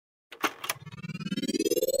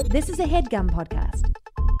This is a HeadGum podcast.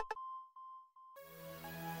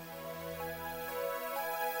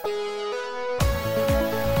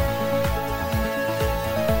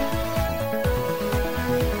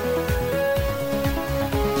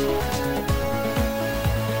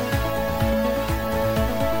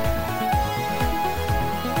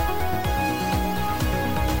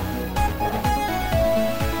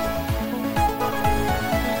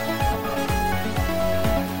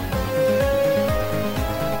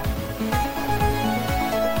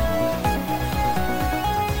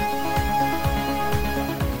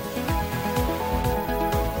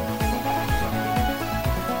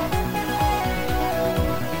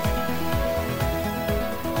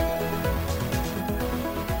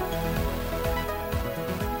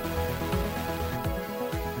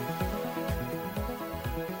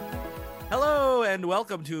 And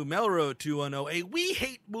welcome to MELR0210, a We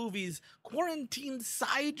Hate Movies quarantine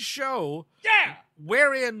sideshow. Yeah!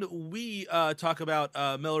 Wherein we talk about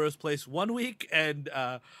Melrose Place one week and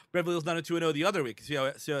Beverly Hills 90210 the other week. See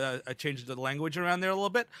how I changed the language around there a little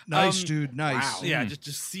bit? Nice, dude. Nice. Wow. Yeah,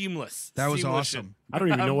 just seamless. That was Seamless awesome. I don't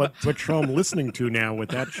even know what show I'm listening to now with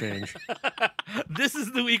that change. This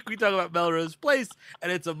is the week we talk about Melrose Place,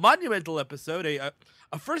 and it's a monumental episode,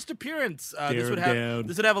 a first appearance. This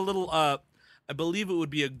would have a little... I believe it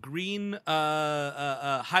would be a green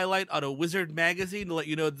highlight on a Wizard magazine to let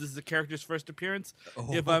you know this is the character's first appearance.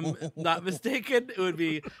 If I'm not mistaken, it would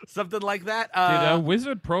be something like that. Did a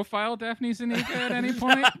Wizard profile Daphne Zuniga at any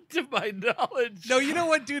point? Not to my knowledge. No, you know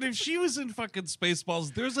what, dude? If she was in fucking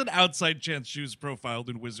Spaceballs, there's an outside chance she was profiled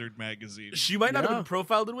in Wizard magazine. She might not have been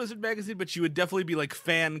profiled in Wizard magazine, but she would definitely be like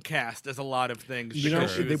fan cast as a lot of things. You know,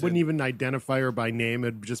 they wouldn't even identify her by name.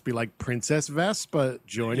 It'd just be like Princess Vespa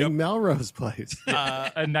joining Melrose Place.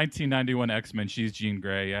 A 1991 X-Men, she's Jean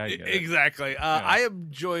Grey. Yeah, I get it. Exactly. I am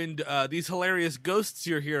joined. These hilarious ghosts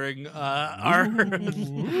you're hearing are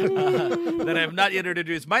that I have not yet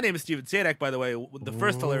introduced. My name is Steven Sadak, by the way, the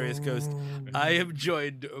first hilarious ghost. I am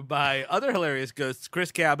joined by other hilarious ghosts: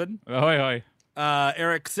 Chris Cabin, Ahoy, ahoy.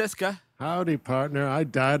 Eric Siska, Howdy, partner. I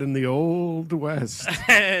died in the Old West.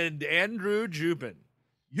 and Andrew Jupin.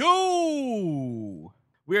 Yo!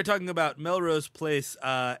 We are talking about Melrose Place,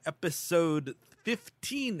 episode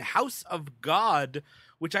 15, House of God,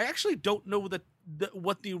 which I actually don't know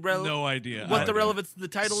no idea. What the relevance of the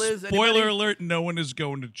title is. Spoiler alert, no one is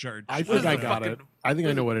going to church. I think I got it. I think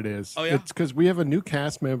I know what it is. Oh, yeah? It's because we have a new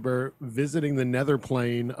cast member visiting the nether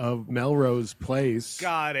plane of Melrose Place.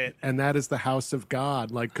 Got it. And that is the House of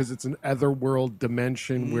God, because it's an otherworld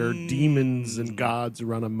dimension where demons and gods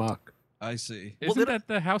run amok. I see. Isn't that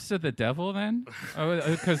the house of the devil then?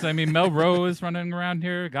 Because, Melrose running around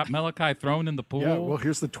here, got Malachi thrown in the pool. Yeah, well,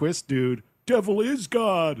 here's the twist, dude. Devil is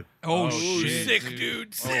God. Oh shit, sick,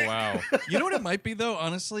 dude. Oh, wow. You know what it might be, though,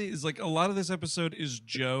 honestly, is like a lot of this episode is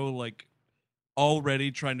Joe, like,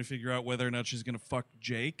 already trying to figure out whether or not she's going to fuck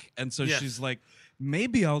Jake. And so she's like,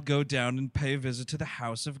 maybe I'll go down and pay a visit to the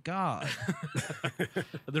House of God.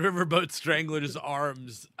 The Riverboat Strangler's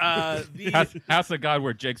arms. House of God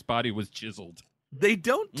where Jake's body was chiseled. They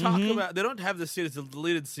don't talk about. They don't have the scene. It's a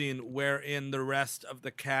deleted scene wherein the rest of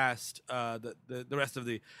the cast, the rest of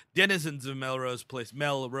the denizens of Melrose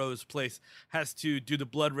Place, has to do the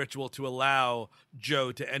blood ritual to allow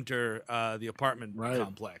Joe to enter the apartment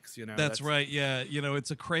complex. You know, that's right. Yeah,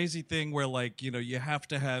 it's a crazy thing where you have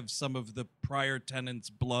to have some of the prior tenants'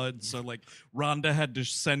 blood. So Rhonda had to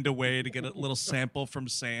send away to get a little sample from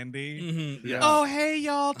Sandy. Mm-hmm, yeah. Oh, hey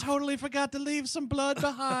y'all! Totally forgot to leave some blood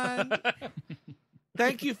behind.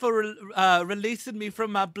 Thank you for releasing me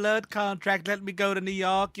from my blood contract. Let me go to New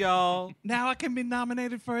York, y'all. Now I can be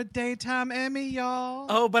nominated for a daytime Emmy, y'all.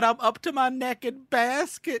 Oh, but I'm up to my neck in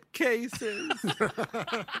basket cases.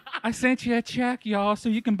 I sent you a check, y'all, so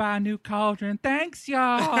you can buy a new cauldron. Thanks,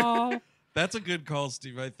 y'all. That's a good call,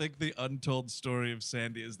 Steve. I think the untold story of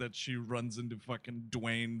Sandy is that she runs into fucking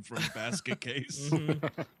Dwayne from Basket Case.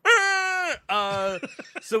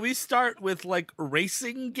 So we start with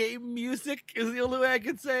racing game music is the only way I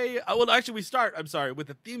can say. Well, actually, we start, with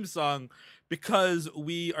a theme song because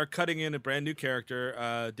we are cutting in a brand new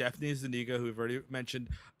character. Daphne Zuniga, who we've already mentioned,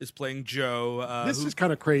 is playing Joe. This is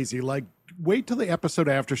kind of crazy. Wait till the episode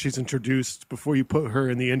after she's introduced before you put her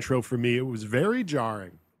in the intro for me. It was very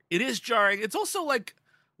jarring. It is jarring. It's also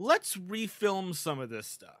let's refilm some of this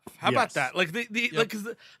stuff. How about that? Because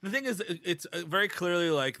the thing is, it's very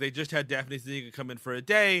clearly they just had Daphne Zuniga come in for a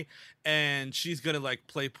day, and she's gonna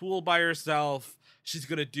play pool by herself. She's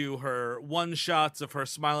gonna do her one shots of her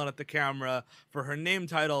smiling at the camera for her name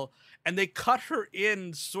title, and they cut her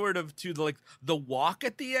in sort of to the walk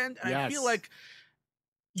at the end. And I feel like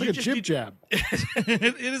It's like a jib jab.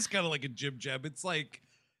 It is kind of like a jib jab. It's like,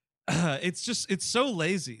 it's so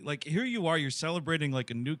lazy. Like, here you are, you're celebrating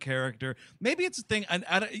like a new character. Maybe it's a thing. And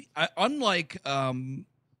unlike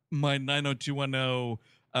my 90210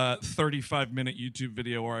 35-minute YouTube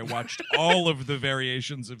video where I watched all of the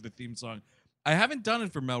variations of the theme song, I haven't done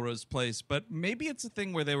it for Melrose Place, but maybe it's a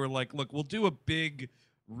thing where they were like, look, we'll do a big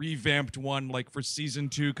revamped one like for season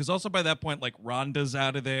 2, because also by that point, like, Rhonda's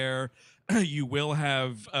out of there. You will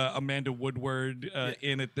have Amanda Woodward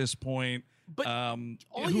in at this point. But all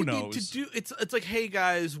who you knows? need to do, it's like, hey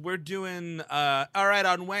guys, we're doing all right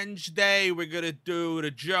on Wednesday. We're gonna do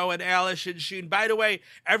the Joe and Alice and Sheen. By the way,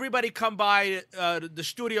 everybody come by the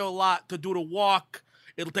studio lot to do the walk.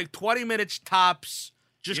 It'll take 20 minutes tops.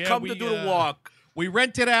 Just come to do the walk. We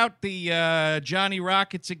rented out the Johnny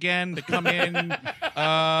Rockets again to come in.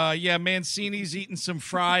 Mancini's eating some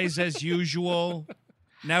fries as usual.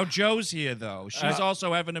 Now Joe's here, though. She's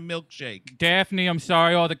also having a milkshake. Daphne, I'm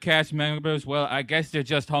sorry, all the cast members. Well, I guess they're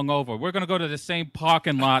just hungover. We're going to go to the same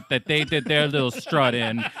parking lot that they did their little strut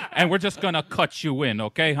in, and we're just going to cut you in,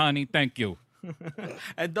 okay, honey? Thank you.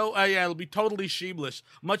 And though, it'll be totally shameless,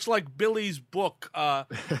 much like Billy's book.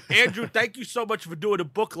 Andrew, thank you so much for doing a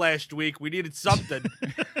book last week. We needed something.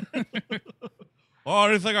 Oh,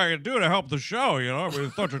 anything I can do to help the show, you know?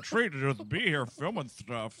 It's such a treat to just be here filming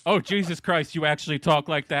stuff. Oh, Jesus Christ, you actually talk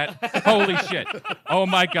like that? Holy shit. Oh,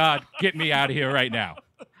 my God. Get me out of here right now.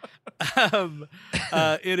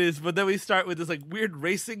 It is, but then we start with this like weird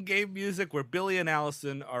racing game music where Billy and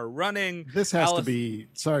Allison are running. This has to be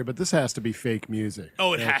but this has to be fake music.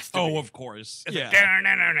 Oh, it has to. Oh, be. Of course. It's Yeah.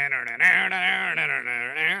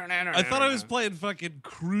 I thought I was playing fucking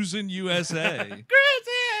Cruisin' USA.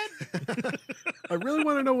 Cruisin'. I really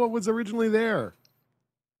want to know what was originally there.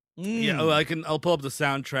 Yeah, I'll pull up the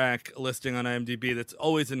soundtrack listing on IMDb. That's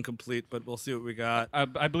always incomplete, but we'll see what we got.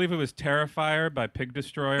 I believe it was Terrifier by Pig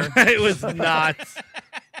Destroyer. It was not.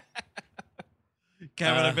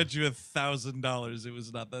 Kevin, I bet you $1,000 it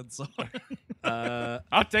was not that song.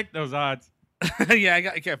 I'll take those odds. Yeah,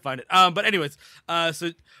 I can't find it. But anyways,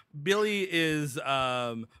 so Billy is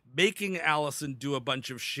making Allison do a bunch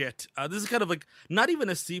of shit. This is kind of like not even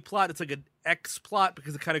a C plot; it's like an X plot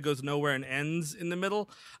because it kind of goes nowhere and ends in the middle.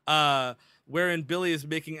 Wherein Billy is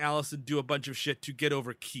making Allison do a bunch of shit to get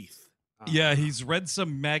over Keith. Yeah, he's read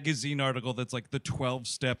some magazine article that's like the 12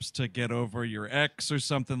 steps to get over your ex or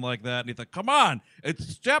something like that. And he's like, come on, it's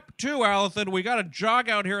step 2, Allison. We got to jog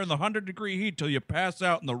out here in the 100-degree heat till you pass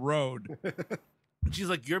out in the road. She's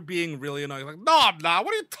like, you're being really annoying. Like, no, I'm not.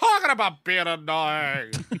 What are you talking about being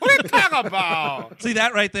annoying? What are you talking about? See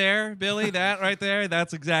that right there, Billy? That right there?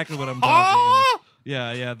 That's exactly what I'm talking about.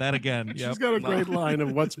 Yeah, that again. She's got a great line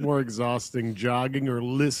of what's more exhausting, jogging or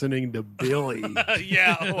listening to Billy.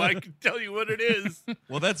 Yeah, I can tell you what it is.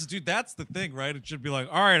 Well, that's the thing, right? It should be like,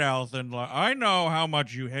 all right, Allison, I know how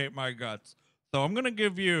much you hate my guts, so I'm going to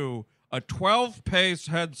give you a 12-pace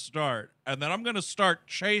head start, and then I'm going to start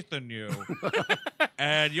chasing you.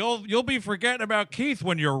 And you'll be forgetting about Keith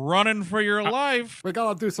when you're running for your life. We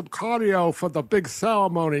got to do some cardio for the big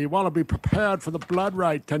ceremony. You want to be prepared for the blood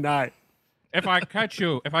rite tonight. If I catch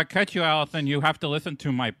you, Allison, you have to listen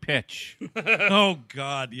to my pitch. Oh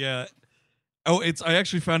God, yeah. Oh, I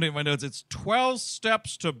actually found it in my notes. It's 12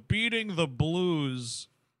 steps to beating the blues.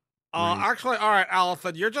 Actually, all right,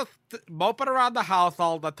 Allison, you're just moping around the house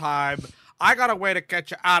all the time. I got a way to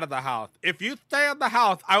get you out of the house. If you stay in the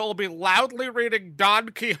house, I will be loudly reading Don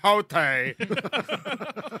Quixote.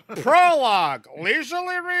 Prologue,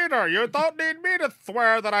 leisurely reader. You don't need me to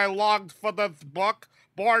swear that I longed for this book.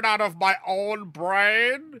 Born out of my own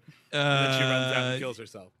brain. And then she runs out and kills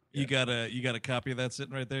herself. You got a copy of that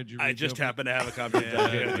sitting right there? I just happen to have a copy of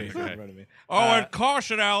that in front of me. Oh, and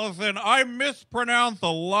caution, Allison, I mispronounce a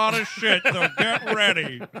lot of shit, so get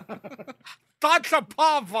ready. That's a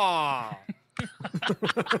pava.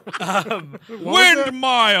 Wind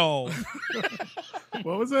mile.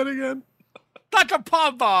 What was that again? That's a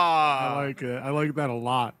pava. I like it. I like that a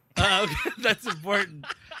lot. That's important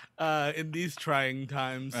in these trying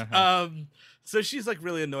times. So she's like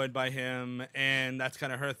really annoyed by him, and that's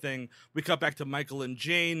kind of her thing. We cut back to Michael and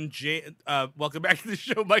Jane. Welcome back to the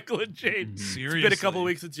show, Michael and Jane. Seriously. It's been a couple of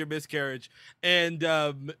weeks since your miscarriage, and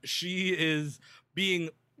she is being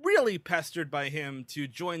really pestered by him to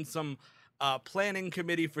join some planning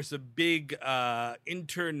committee for some big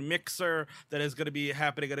intern mixer that is going to be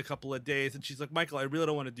happening in a couple of days. And she's like, Michael, I really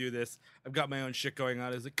don't want to do this. I've got my own shit going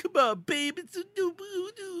on. He's like, come on, babe. It's a new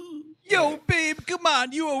boo-doo. Yo, babe, come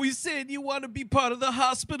on. You always said you want to be part of the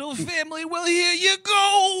hospital family. Well, here you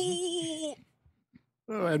go.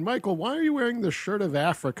 Oh, and Michael, why are you wearing the shirt of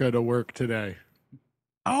Africa to work today?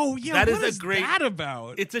 Oh yeah, that what is a great. That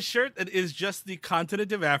about? It's a shirt that is just the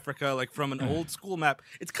continent of Africa, like from an old school map.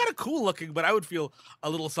 It's kind of cool looking, but I would feel a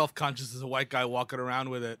little self-conscious as a white guy walking around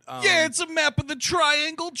with it. Yeah, it's a map of the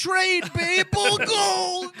triangle trade, babe.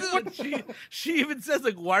 Gold. She even says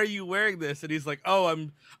like, "Why are you wearing this?" And he's like, "Oh,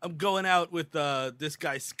 I'm going out with this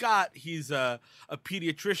guy Scott. He's a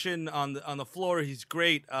pediatrician on the floor. He's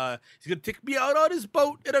great. He's gonna take me out on his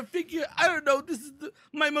boat, and I figure I don't know, this is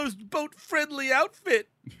my most boat friendly outfit."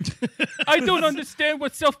 I don't understand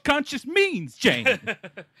what self-conscious means, Jane.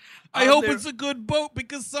 I hope it's a good boat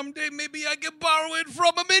because someday maybe I can borrow it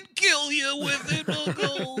from him and kill you with it.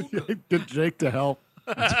 Gold. Get Jake to help.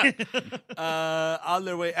 On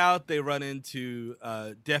their way out, they run into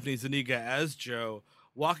Daphne Zuniga as Joe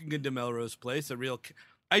walking into Melrose Place.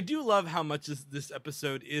 I do love how much this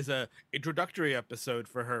episode is a introductory episode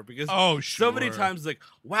for her because so many times like,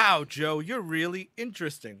 wow, Joe, you're really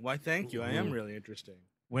interesting. Why, thank you. I am really interesting.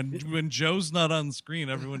 When Joe's not on screen,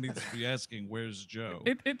 everyone needs to be asking, "Where's Joe?"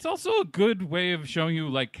 It's also a good way of showing you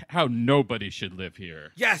like how nobody should live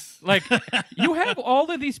here. Yes, like you have all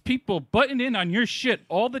of these people butting in on your shit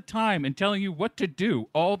all the time and telling you what to do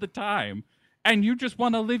all the time, and you just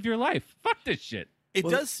want to live your life. Fuck this shit. It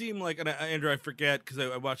does seem like, and Andrew, I forget because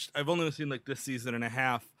I've only seen like this season and a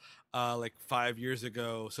half, like 5 years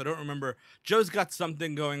ago, so I don't remember. Joe's got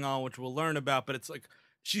something going on which we'll learn about, but it's like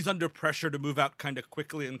she's under pressure to move out kind of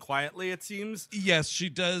quickly and quietly, it seems. Yes, she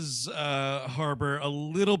does harbor a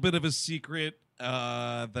little bit of a secret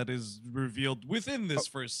that is revealed within this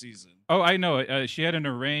first season. Oh, I know. She had an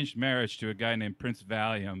arranged marriage to a guy named Prince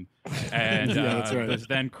Valium, and that's right. was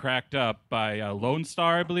then cracked up by Lone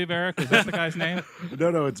Star, I believe, Eric. Is that the guy's name?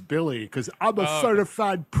 No, it's Billy, because I'm a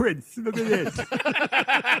certified prince. Look at this.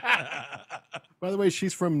 By the way,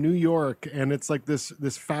 she's from New York, and it's like this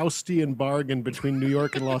Faustian bargain between New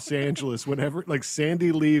York and Los Angeles. Whenever like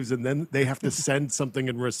Sandy leaves, and then they have to send something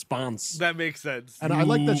in response. That makes sense. And I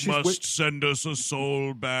like that she's send us a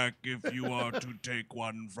soul back if you are to take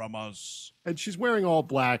one from us. And she's wearing all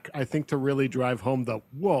black, I think, to really drive home the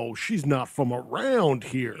whoa, she's not from around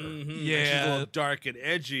here. Mm-hmm. Yeah, and she's a little dark and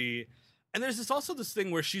edgy. And there's also this thing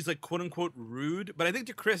where she's like quote unquote rude, but I think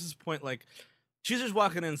to Chris's point, like she's just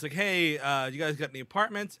walking in and it's like, hey, you guys got any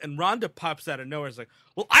apartments? And Rhonda pops out of nowhere. It's like,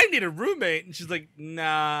 well, I need a roommate. And she's like,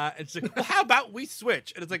 nah. And she's like, well, how about we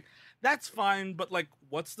switch? And it's like, that's fine, but like,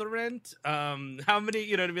 what's the rent? How many,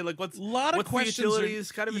 you know what I mean? Like, what's questions the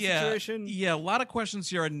utilities kind of a situation? Yeah, a lot of questions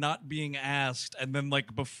here are not being asked. And then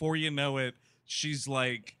like, before you know it, she's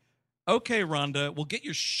like, okay, Rhonda, we'll get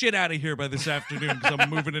your shit out of here by this afternoon because I'm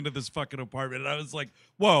moving into this fucking apartment. And I was like,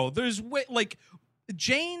 whoa, there's like,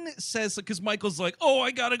 Jane says, because Michael's like, oh,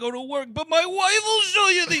 I gotta go to work, but my wife will show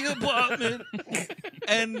you the apartment.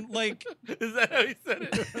 And like, is that how he said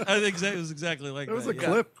it? I think it was exactly like that. It was a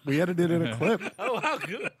clip. We edited in a clip. Oh, how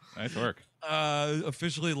good. Nice work.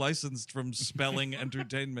 Officially licensed from Spelling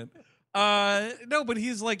Entertainment. No, but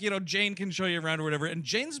he's like, Jane can show you around or whatever. And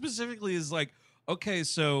Jane specifically is like, okay,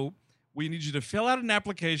 so we need you to fill out an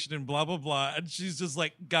application and blah, blah, blah. And she's just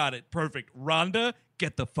like, got it. Perfect. Rhonda,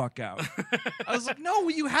 get the fuck out. I was like, no,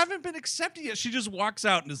 you haven't been accepted yet. She just walks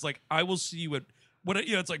out and is like, I will see you at,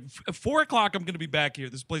 it's like 4 o'clock. I'm going to be back here.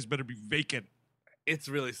 This place better be vacant. It's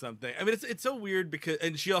really something. I mean, it's so weird because,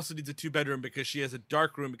 and she also needs a 2-bedroom because she has a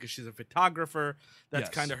dark room because she's a photographer. That's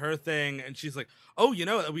kind of her thing. And she's like, oh, we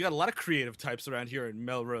got a lot of creative types around here in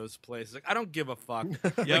Melrose Place. Like, I don't give a fuck.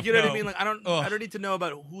 Like, you know what I mean? Like, I don't need to know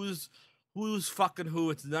about who's fucking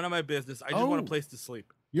who. It's none of my business. I just want a place to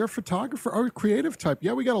sleep. You're a photographer or a creative type.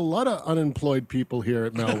 Yeah, we got a lot of unemployed people here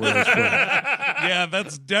at Melrose. Yeah,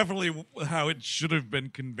 that's definitely how it should have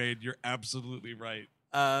been conveyed. You're absolutely right.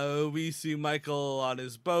 We see Michael on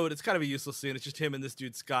his boat. It's kind of a useless scene. It's just him and this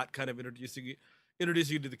dude Scott kind of introducing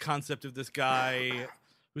you to the concept of this guy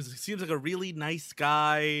who seems like a really nice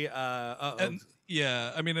guy.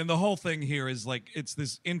 Yeah, I mean, and the whole thing here is like it's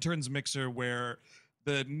this interns mixer where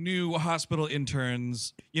the new hospital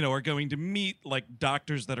interns, are going to meet like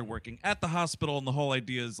doctors that are working at the hospital, and the whole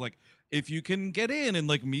idea is like if you can get in and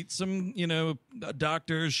like meet some,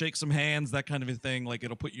 doctors, shake some hands, that kind of a thing, like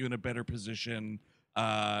it'll put you in a better position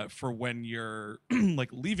for when you're like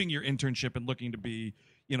leaving your internship and looking to be,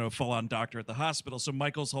 full-on doctor at the hospital. So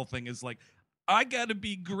Michael's whole thing is like, I gotta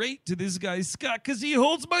be great to this guy Scott because he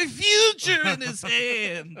holds my future in his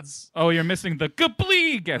hands. Oh, you're missing the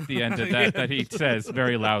 "gableeg" at the end of that he says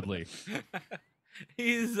very loudly.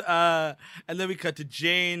 He's and then we cut to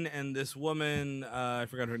Jane and this woman, I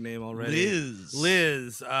forgot her name already.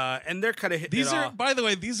 Liz. And they're kind of hitting it off. By the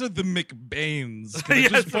way, these are the McBains. Can I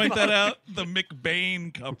just point that out? The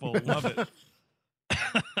McBain couple. Love it.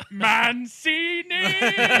 Mancini.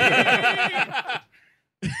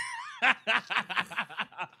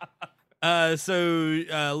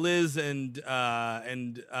 So Liz and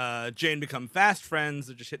Jane become fast friends.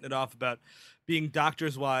 They're just hitting it off about being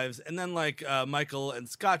doctors' wives, and then like Michael and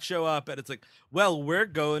Scott show up, and it's like, well, we're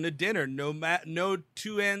going to dinner. No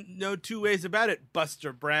two ways about it.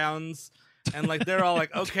 Buster Brown's, and like they're all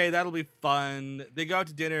like, okay, that'll be fun. They go out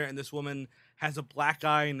to dinner, and this woman has a black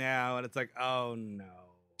eye now, and it's like, oh no,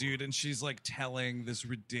 dude. And she's like telling this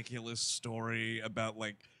ridiculous story about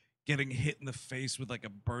like getting hit in the face with like a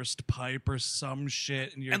burst pipe or some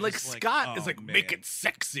shit, and you're and like just Scott oh, is like, man. make it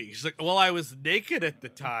sexy. She's like, well, I was naked at the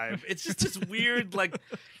time. It's just this weird, like,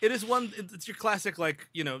 it is one. It's your classic, like,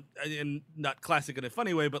 you know, and not classic in a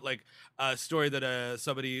funny way, but like a story that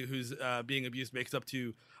somebody who's being abused makes up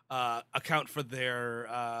to account for their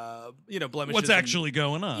blemishes. What's actually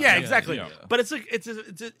going on? Yeah, exactly. yeah. But it's like it's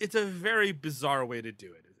a very bizarre way to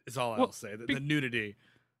do it. Is all I'll say. The nudity.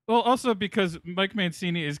 Well, also because Mike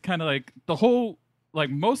Mancini is kind of like the whole, like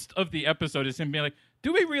most of the episode is him being like,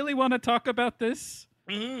 do we really want to talk about this?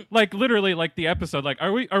 Mm-hmm. Like literally like the episode, like,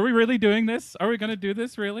 are we really doing this? Are we going to do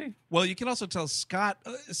this really? Well, you can also tell Scott,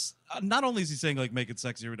 not only is he saying like make it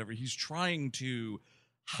sexy or whatever, he's trying to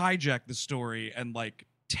hijack the story and like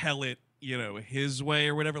tell it, you know, his way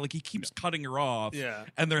or whatever. Like he keeps cutting her off. Yeah.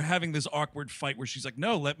 And they're having this awkward fight where she's like,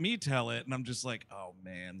 no, let me tell it. And I'm just like, oh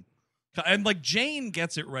man. And like Jane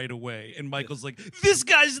gets it right away, and Michael's like, "This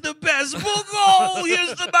guy's the best. We'll go.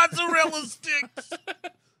 Here's the mozzarella sticks."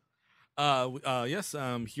 Yes.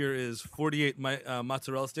 Here is 48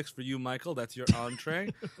 mozzarella sticks for you, Michael. That's your entree.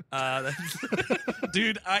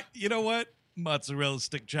 Dude, you know what? Mozzarella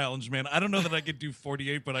stick challenge, man. I don't know that I could do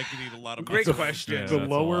 48, but I could eat a lot of. Great mozzarella. question. Yeah, The that's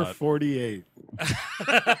a lower lot. 48.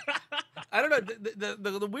 I don't know.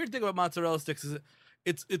 The weird thing about mozzarella sticks is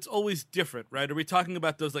it's always different, right? Are we talking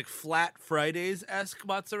about those like Flat Fridays-esque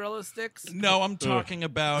mozzarella sticks? No, I'm talking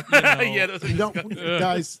about. You know, Yeah, those are No, disgusting.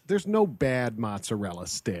 guys, there's no bad mozzarella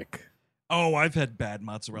stick. Oh, I've had bad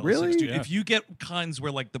mozzarella Really? sticks, dude. Yeah. If you get kinds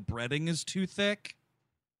where like the breading is too thick,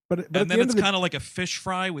 But at and the then end it's of the- kind of like a fish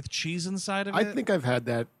fry with cheese inside of I it. think I've had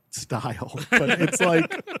that style, but it's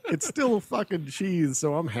like it's still fucking cheese,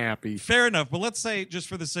 so I'm happy. Fair enough, but let's say, just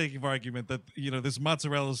for the sake of argument, that you know this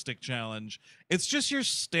mozzarella stick challenge, it's just your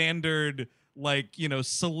standard, like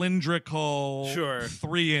cylindrical, Sure.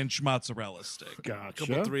 3-inch mozzarella stick. Couple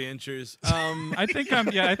Gotcha. 3 inches. I think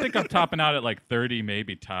I'm topping out at like 30,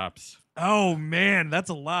 maybe tops. Oh man, that's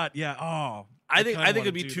a lot. Yeah. Oh, I think kinda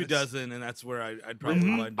it'd be wanna do 2 this. dozen, and that's where I'd probably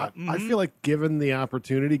wind I, up. I feel like given the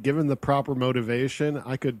opportunity, given the proper motivation,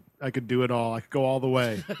 I could do it all. I could go all the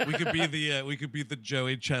way. We could be the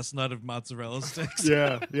Joey Chestnut of mozzarella sticks.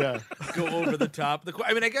 Yeah. Go over the top.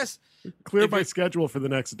 I mean, I guess. Clear If my you're- schedule for the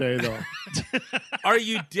next day, though. Are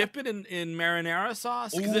you dipping in marinara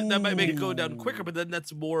sauce? Because that might make it go down quicker, but then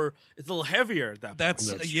that's more. It's a little heavier at that point.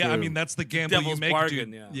 That's That's yeah. I true. mean, that's the gamble Devil's you make,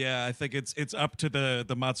 bargain, dude. yeah. I think it's up to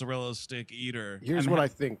the mozzarella stick eater. Here's what I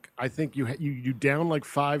think. I think you down like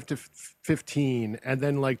 5 to 15, and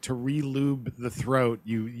then like to re-lube the throat,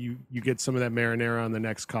 you get some of that marinara on the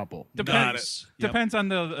next couple. Nice. Yep. Depends on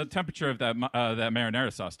the temperature of that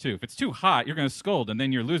marinara sauce too. If it's too hot, you're going to scold, and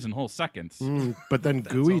then you're losing whole seconds. But then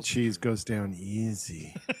gooey also cheese goes down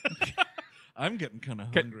easy. I'm getting kind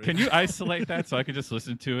of Can, hungry. can you isolate that so I could just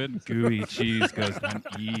listen to it? Gooey cheese goes down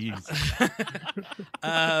easy.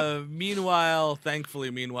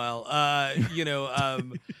 Thankfully,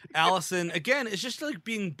 Allison again is just like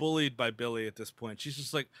being bullied by Billy at this point. She's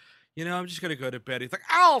just like, I'm just gonna go to bed. He's like,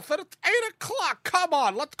 Allison, it's 8:00. Come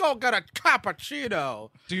on, let's go get a cappuccino.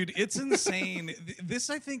 Dude, it's insane. This,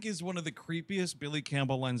 I think, is one of the creepiest Billy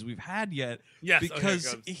Campbell lines we've had yet. Yes, okay,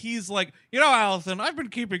 because it goes. he's like, Allison, I've been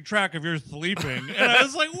keeping track of your sleeping. And I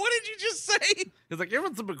was like, what did you just say? He's like,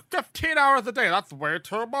 even 15 hours a day, that's way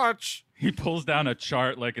too much. He pulls down a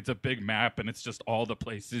chart like it's a big map, and it's just all the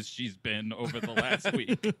places she's been over the last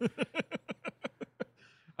week.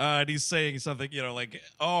 And he's saying something, like,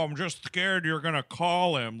 oh, I'm just scared you're going to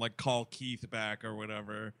call him, like call Keith back or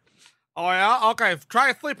whatever. Oh, yeah? Okay,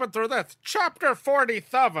 try sleeping through this. Chapter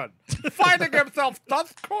 47. Finding himself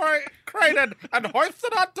crated and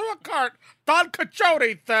hoisted onto a cart, Don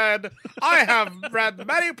Quixote said, I have read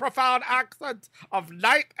many profound accents of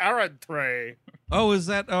knight-errantry. Oh,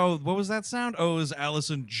 what was that sound? Oh, it was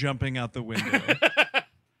Allison jumping out the window.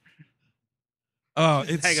 Oh,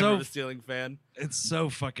 Just it's hanging so from a ceiling fan. It's so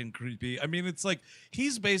fucking creepy. I mean, it's like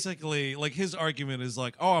he's basically like his argument is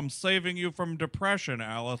like, "Oh, I'm saving you from depression,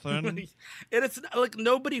 Allison." And it's like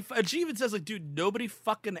nobody. And she even says like, "Dude, nobody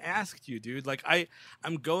fucking asked you, dude. Like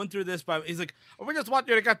I'm going through this." But he's like, oh, "We just want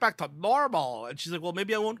you to get back to normal." And she's like, "Well,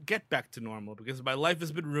 maybe I won't get back to normal because my life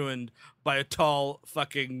has been ruined by a tall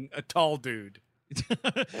dude."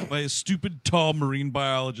 By a stupid, tall marine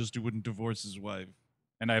biologist who wouldn't divorce his wife.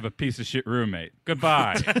 And I have a piece of shit roommate.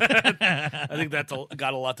 Goodbye. I think that's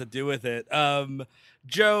got a lot to do with it.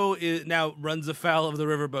 Joe now runs afoul of the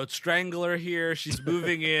riverboat strangler here. She's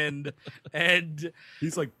moving in, and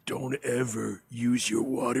he's like, "Don't ever use your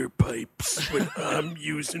water pipes when I'm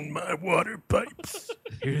using my water pipes."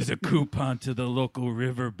 Here's a coupon to the local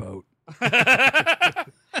riverboat.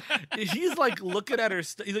 He's like looking at her.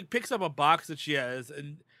 He like picks up a box that she has,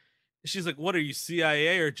 and she's like, "What are you,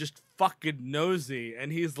 CIA or just fucking nosy?"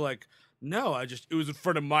 And he's like, "No, it was in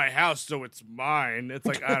front of my house, so it's mine." It's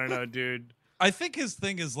like, I don't know, dude. I think his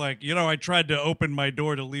thing is like, I tried to open my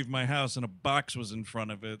door to leave my house and a box was in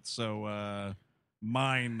front of it, so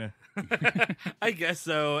mine. I guess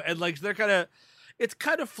so. And like it's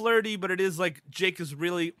kind of flirty, but it is like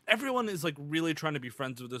everyone is like really trying to be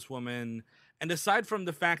friends with this woman. And aside from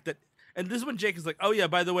the fact that, and this is when Jake is like, "Oh yeah,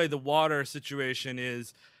 by the way, the water situation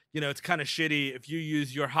is, it's kind of shitty. If you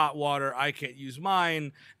use your hot water, I can't use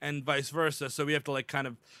mine, and vice versa. So we have to like kind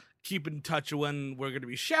of keep in touch when we're going to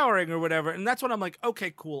be showering or whatever." And that's when I'm like,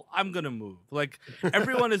 okay, cool. I'm going to move. Like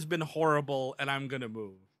everyone has been horrible and I'm going to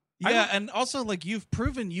move. Yeah, and also like you've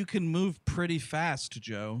proven you can move pretty fast,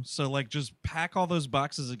 Joe. So like just pack all those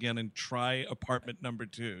boxes again and try apartment number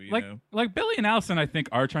 2. You know, like Billy and Allison, I think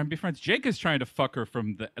are trying to be friends. Jake is trying to fuck her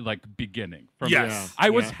from the beginning. Yes,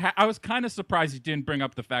 I was kind of surprised he didn't bring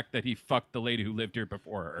up the fact that he fucked the lady who lived here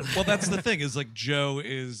before her. Well, that's the thing is like Joe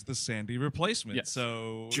is the Sandy replacement. Yes.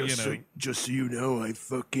 So just so you know, I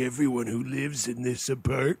fuck everyone who lives in this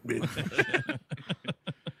apartment.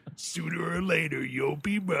 Sooner or later, you'll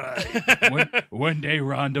be mine. One day,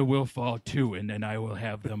 Rhonda will fall too, and then I will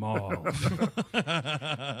have them all.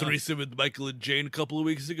 Threesome with Michael and Jane a couple of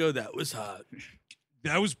weeks ago. That was hot.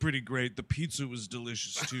 That was pretty great. The pizza was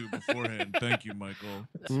delicious too beforehand. Thank you, Michael.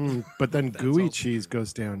 But then gooey cheese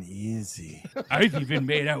goes down easy. I've even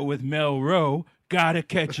made out with Melrose. Gotta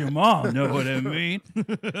catch 'em all. Know what I mean?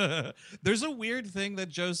 There's a weird thing that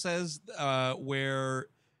Joe says where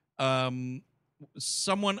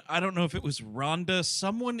someone, I don't know if it was Rhonda,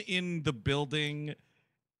 someone in the building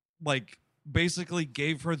like basically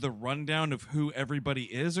gave her the rundown of who everybody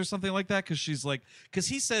is or something like that, because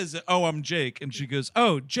he says, "Oh, I'm Jake," and she goes,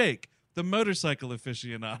 "Oh, Jake, the motorcycle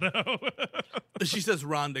aficionado." She says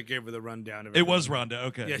Rhonda gave her the rundown of it. Was Rhonda,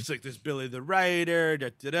 okay. Yeah, she's like, "There's Billy the writer,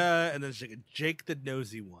 and then she's like, "Jake the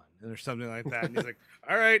nosy one," or something like that. And he's like,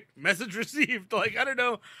 "All right, message received." Like, I don't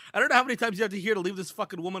know how many times you have to hear to leave this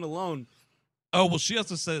fucking woman alone. Oh, well, she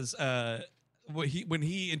also says when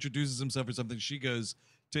he introduces himself or something, she goes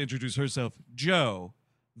to introduce herself, Joe,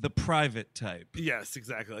 the private type. Yes,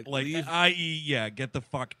 exactly. Like i.e., yeah, get the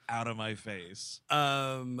fuck out of my face.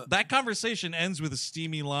 That conversation ends with a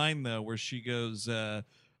steamy line, though, where she goes,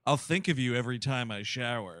 "I'll think of you every time I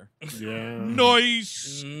shower." Yeah.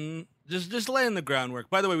 Nice! Just laying the groundwork.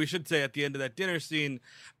 By the way, we should say at the end of that dinner scene,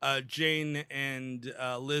 Jane and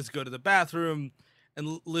Liz go to the bathroom.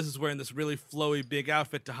 And Liz is wearing this really flowy big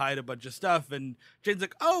outfit to hide a bunch of stuff. And Jane's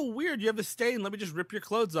like, "Oh, weird, you have a stain. Let me just rip your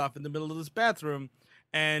clothes off in the middle of this bathroom."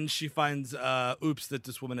 And she finds, oops, that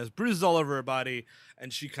this woman has bruises all over her body.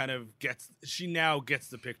 And she now gets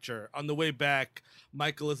the picture. On the way back,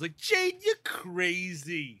 Michael is like, "Jane, you're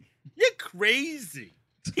crazy. You're crazy.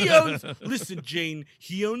 Listen, Jane,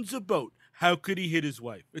 he owns a boat. How could he hit his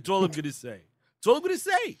wife? It's all I'm going to say. It's all I'm going to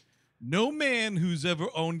say. No man who's ever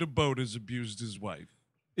owned a boat has abused his wife.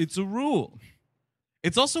 It's a rule."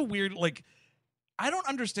 It's also weird, like, I don't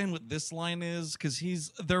understand what this line is,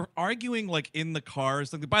 because they're arguing, like, in the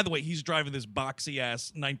cars. Like, by the way, he's driving this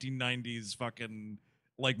boxy-ass 1990s fucking,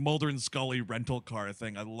 like, Mulder and Scully rental car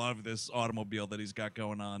thing. I love this automobile that he's got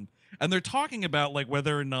going on. And they're talking about, like,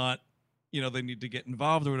 whether or not, they need to get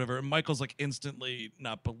involved or whatever. And Michael's, like, instantly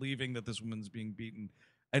not believing that this woman's being beaten.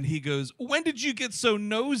 And he goes, "When did you get so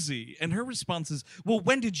nosy?" And her response is, "Well,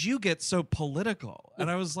 when did you get so political?" And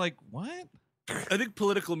I was like, what? I think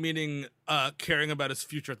political meaning caring about his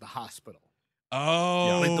future at the hospital. Oh,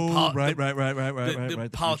 yeah, like right. the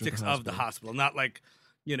politics of the hospital, not like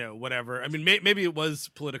whatever. I mean, maybe it was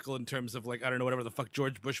political in terms of like, I don't know, whatever the fuck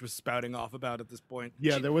George Bush was spouting off about at this point.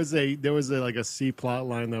 Yeah, there was a like a C plot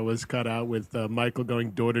line that was cut out with Michael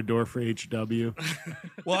going door to door for HW.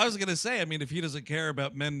 Well, I was gonna say, I mean, if he doesn't care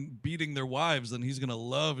about men beating their wives, then he's gonna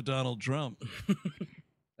love Donald Trump.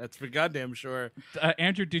 That's for goddamn sure.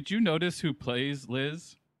 Andrew, did you notice who plays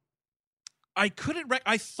Liz? I couldn't.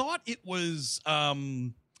 I thought it was.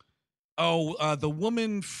 The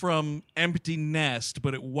woman from Empty Nest,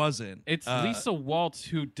 but it wasn't. It's Lisa Waltz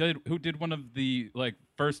who did one of the like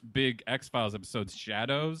first big X-Files episodes,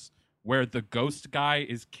 Shadows, where the ghost guy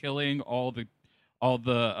is killing all the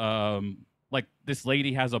like this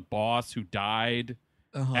lady has a boss who died,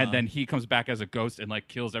 and then he comes back as a ghost and like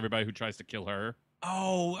kills everybody who tries to kill her.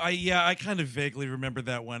 Oh, I kind of vaguely remember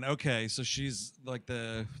that one. Okay, so she's like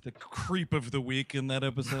the creep of the week in that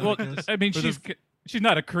episode. Well, I mean, she's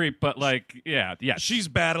not a creep, but like, yeah. She's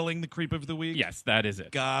battling the creep of the week. Yes, that is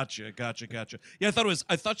it. Gotcha. Yeah,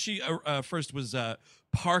 I thought she first was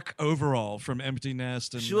Park Overall from Empty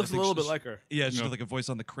Nest, and she looks a little bit like her. Yeah, she did like a voice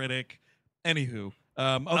on The Critic. Anywho,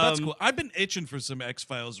 that's cool. I've been itching for some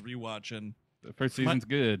X-Files rewatching. The first season's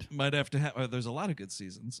good. Might have to have. There's a lot of good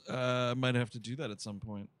seasons. Might have to do that at some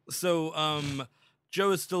point. So,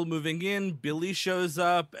 Joe is still moving in. Billy shows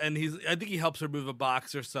up, and I think he helps her move a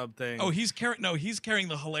box or something. Oh, he's carrying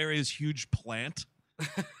the hilarious huge plant.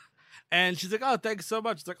 And she's like, "Oh, thanks so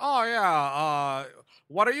much." It's like, "Oh yeah,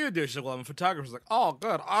 what do you do?" She's like, "Well, I'm a photographer." She's like, "Oh,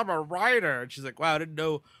 good, I'm a writer." And she's like, "Wow, I didn't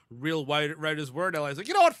know real writers were in LA." He's like,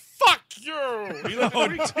 "You know what? Fuck you!"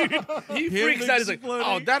 He freaks out. He's like,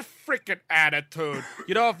 "Oh, that freaking attitude!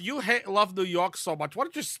 If you love New York so much, why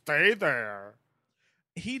don't you stay there?"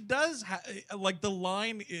 He does like the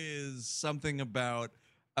line is something about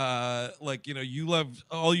you love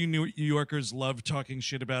all you New Yorkers love talking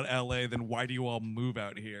shit about LA, then why do you all move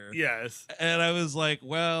out here? Yes. And I was like,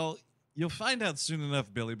 well, you'll find out soon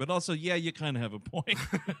enough, Billy, but also yeah, you kind of have a point.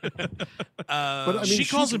 But I mean, she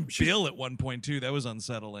calls him Bill at one point too. That was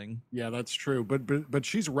unsettling. Yeah, that's true. But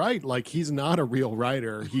she's right. Like, he's not a real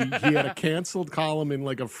writer. He had a canceled column in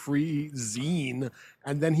like a free zine,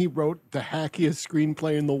 and then he wrote the hackiest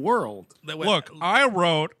screenplay in the world. Look, I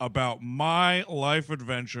wrote about my life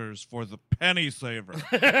adventures for the Penny Saver.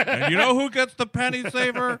 And you know who gets the Penny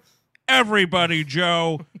Saver? Everybody,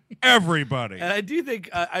 Joe. Everybody. And I do think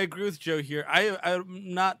I agree with Joe here.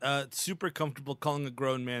 I'm not super comfortable calling a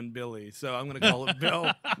grown man Billy, so I'm going to call him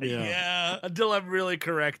Bill. Yeah. Until I'm really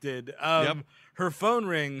corrected. Her phone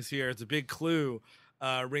rings here. It's a big clue.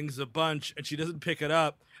 Rings a bunch, and she doesn't pick it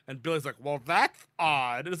up. And Billy's like, "Well, that's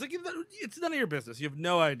odd." And it's like, it's none of your business. You have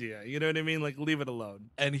no idea. You know what I mean? Like, leave it alone.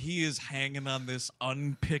 And he is hanging on this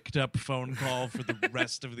unpicked up phone call for the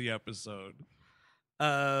rest of the episode.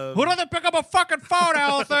 Who doesn't pick up a fucking phone,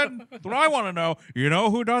 Allison? That's what I want to know. You know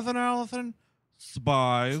who doesn't, Allison?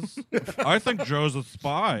 Spies. I think Joe's a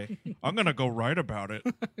spy. I'm going to go write about it.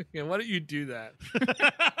 Yeah, why don't you do that?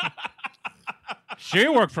 She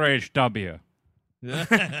worked for HW.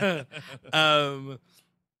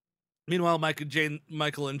 Meanwhile,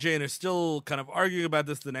 Michael and Jane are still kind of arguing about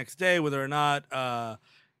this the next day, whether or not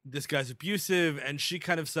this guy's abusive, and she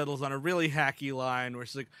kind of settles on a really hacky line where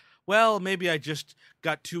she's like, "Well, maybe I just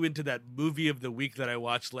got too into that movie of the week that I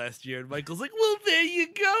watched last year." And Michael's like, "Well, there you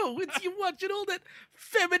go. It's you watching all that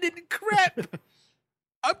feminine crap."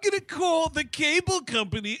 I'm going to call the cable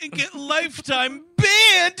company and get lifetime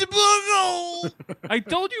banned. I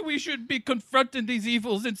told you we should be confronting these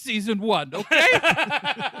evils in season 1,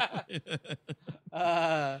 okay?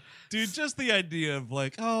 Dude, just the idea of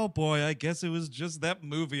like, oh boy, I guess it was just that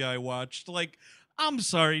movie I watched. Like, I'm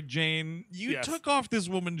sorry, Jane. You took off this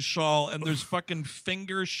woman's shawl and there's fucking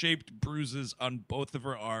finger-shaped bruises on both of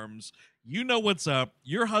her arms. You know what's up.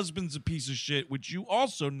 Your husband's a piece of shit, which you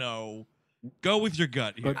also know. Go with your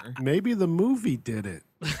gut here. But maybe the movie did it.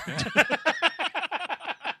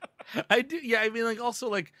 I do. Yeah, I mean, like, also,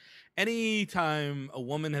 like, anytime a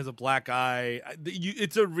woman has a black eye,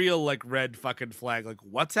 it's a real, like, red fucking flag. Like,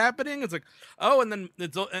 what's happening? It's like, oh, and then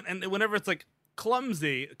and whenever it's like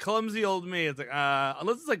clumsy old me, it's like,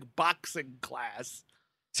 unless it's like boxing class.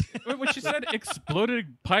 When she said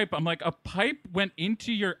exploded pipe, I'm like, a pipe went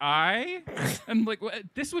into your eye? And like,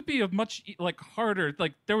 this would be a much like harder,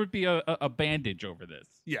 like there would be a bandage over this.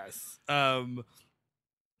 Yes.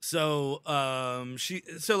 So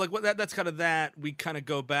that's kind of that. We kind of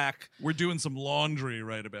go back. We're doing some laundry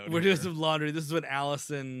right about We're doing some laundry. This is when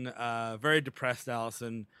Allison, very depressed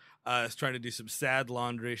Allison, is trying to do some sad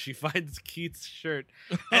laundry. She finds Keith's shirt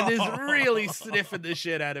and is really sniffing the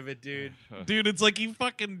shit out of it, dude. Dude, it's like he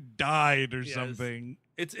fucking died or something.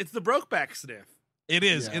 It's the Brokeback sniff. It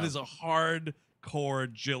is. Yeah. It is a hard hardcore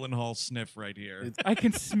Gyllenhaal sniff right here. I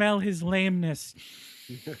can smell his lameness.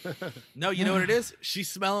 No, you know what it is? She's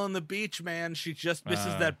smelling the beach, man. She just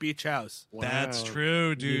misses that beach house. Wow. That's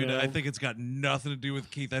true, dude. You know? I think it's got nothing to do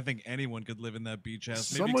with Keith. I think anyone could live in that beach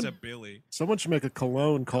house, maybe Someone- except Billy. Someone should make a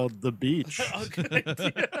cologne called The Beach. Oh, good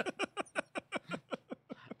idea.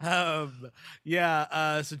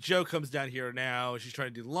 So Joe comes down here now. She's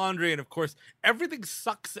trying to do laundry, and of course, everything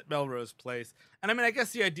sucks at Melrose Place. And I mean, I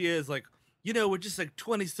guess the idea is like, you know, we're just like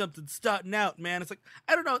 20-something starting out, man. It's like,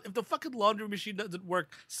 I don't know, if the fucking laundry machine doesn't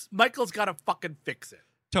work, Michael's got to fucking fix it.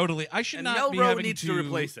 Totally. I should And not be Melrose having needs to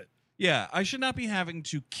replace it. Yeah, I should not be having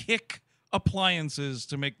to kick appliances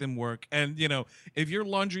to make them work. And, you know, if your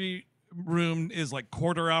laundry room is like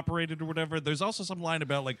quarter operated or whatever, there's also some line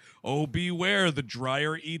about like, oh, beware, the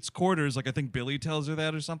dryer eats quarters. Like, I think Billy tells her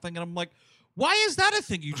that or something. And I'm like, why is that a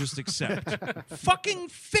thing you just accept? Fucking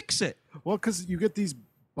fix it. Well, because you get these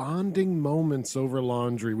bonding moments over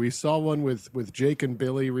laundry. We saw one with Jake and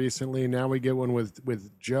Billy recently. Now we get one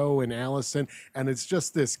with Joe and Allison, and it's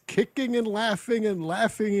just this kicking and laughing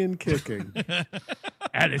and kicking.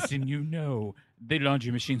 Allison, you know, the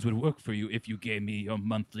laundry machines would work for you if you gave me your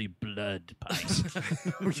monthly blood pipe.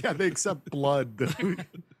 Yeah, they accept blood. You're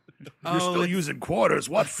Oh, still using quarters.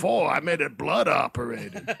 What for? I made it blood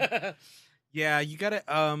operated. Yeah, you gotta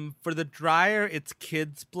for the dryer it's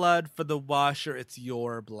kids' blood, for the washer it's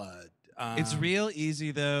your blood. It's real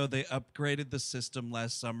easy, though. They upgraded the system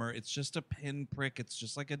last summer. It's just a pinprick. It's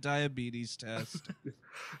just like a diabetes test.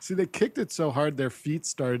 See, they kicked it so hard their feet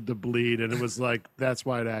started to bleed, and it was like, that's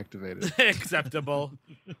why it activated. Acceptable.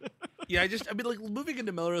 Yeah, I mean, like, moving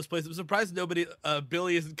into Melrose Place, I'm surprised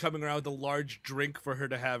Billy isn't coming around with a large drink for her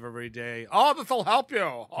to have every day. Oh, this'll help you.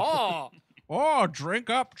 Oh. Oh, drink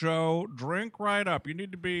up, Joe. Drink right up. You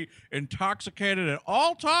need to be intoxicated at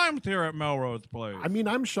all times here at Melrose Place. I mean,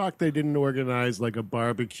 I'm shocked they didn't organize like a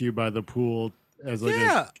barbecue by the pool as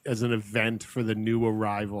like as an event for the new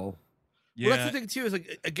arrival. Yeah. Well, that's the thing too. Is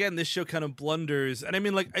like, again, this show kind of blunders, and I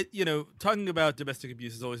mean, like, talking about domestic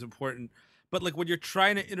abuse is always important, but like when you're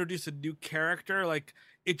trying to introduce a new character, like,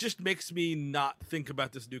 it just makes me not think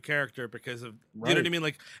about this new character because of, you know what I mean?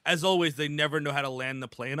 Like, as always, they never know how to land the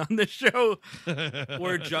plane on this show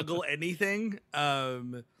or juggle anything.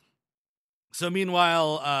 So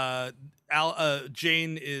meanwhile,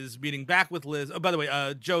 Jane is meeting back with Liz. Oh, by the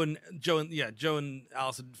way, Joe and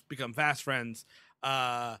Allison become fast friends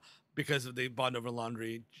because they bond over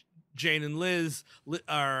laundry. Jane and Liz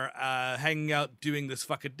are hanging out doing this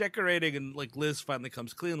fucking decorating, and like Liz finally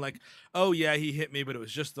comes clean, like, oh yeah, he hit me, but it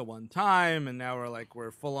was just the one time, and now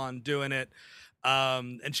we're full on doing it,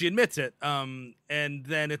 and she admits it, and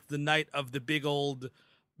then it's the night of the big old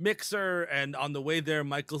mixer, and on the way there,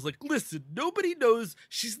 Michael's like, listen, nobody knows,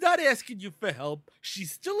 she's not asking you for help,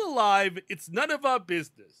 she's still alive, it's none of our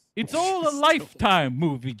business. It's all a Lifetime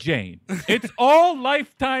movie, Jane. It's all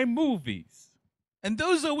Lifetime movies. And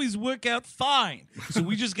those always work out fine. So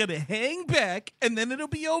we just got to hang back, and then it'll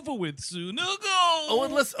be over with soon. Oh, go! Oh,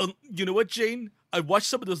 and listen, you know what, Jane? I watched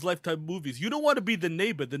some of those Lifetime movies. You don't want to be the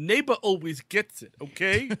neighbor. The neighbor always gets it,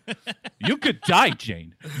 okay? You could die,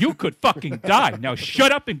 Jane. You could fucking die. Now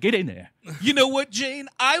shut up and get in there. You know what, Jane?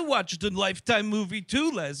 I watched a Lifetime movie,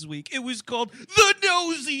 too, last week. It was called The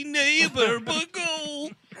Nosy Neighbor.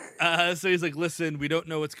 So he's like, listen, we don't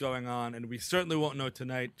know what's going on, and we certainly won't know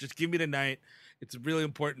tonight. Just give me the night. It's a really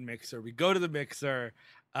important mixer. We go to the mixer.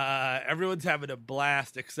 Everyone's having a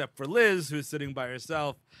blast except for Liz, who's sitting by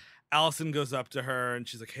herself. Allison goes up to her, and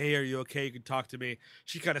she's like, hey, are you okay? You can talk to me.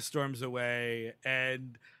 She kind of storms away,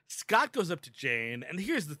 and Scott goes up to Jane. And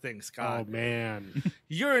here's the thing, Scott. Oh, man.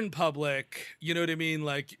 You're in public. You know what I mean?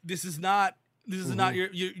 Like, this is not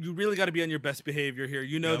you really got to be on your best behavior here.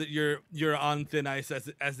 You know that you're on thin ice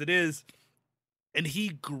as it is. And he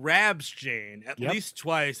grabs Jane at least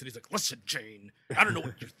twice, and he's like, listen, Jane, I don't know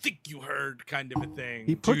what you think you heard, kind of a thing.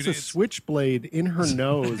 He puts a switchblade in her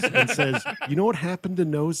nose and says, you know what happened to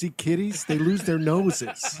nosy kitties? They lose their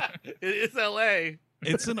noses. It's L.A.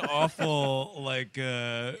 It's an awful, like,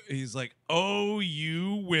 he's like, oh,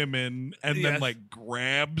 you women, and then, like,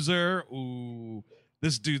 grabs her. Ooh.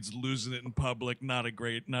 This dude's losing it in public. Not a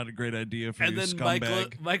great idea for you, scumbag. And then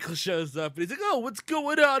Michael shows up, and he's like, "Oh, what's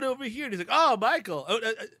going on over here?" And he's like, "Oh, Michael."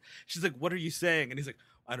 She's like, "What are you saying?" And he's like,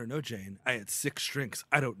 "I don't know, Jane. I had 6 drinks.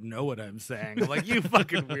 I don't know what I'm saying." I'm like, "You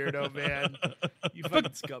fucking weirdo, man. You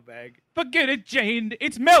fucking scumbag." Forget it, Jane.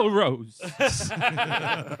 It's Melrose.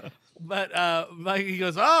 But he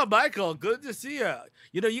goes, "Oh, Michael, good to see you.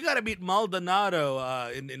 You know, you got to meet Maldonado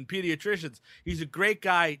in Pediatricians. He's a great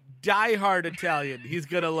guy, diehard Italian. He's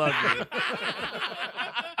gonna love you."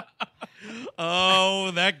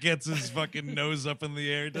 Oh, that gets his fucking nose up in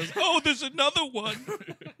the air. It does. Oh, there's another one.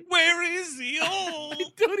 Where is he? Oh, I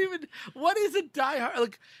don't even. What is a diehard?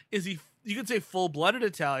 Like, is he? You could say full-blooded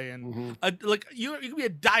Italian. Like you could be a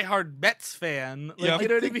diehard Mets fan. Like, Yeah, you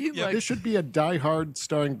know what I mean? yeah. Like, This should be a Die Hard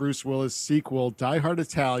starring Bruce Willis sequel, Die Hard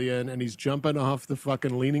Italian, and he's jumping off the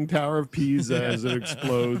fucking Leaning Tower of Pisa as it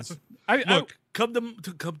explodes. look, come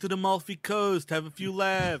to the Amalfi Coast, have a few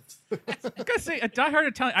laughs. I gotta say, a diehard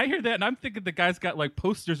Italian. I hear that, and I'm thinking the guy's got like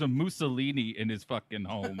posters of Mussolini in his fucking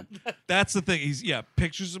home. That's the thing. He's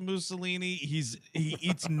pictures of Mussolini. He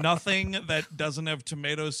eats nothing that doesn't have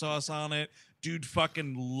tomato sauce on it. Dude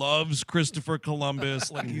fucking loves Christopher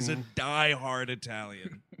Columbus. Like he's a diehard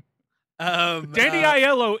Italian. Danny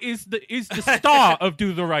Aiello is the star of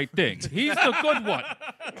Do the Right Thing. He's the good one.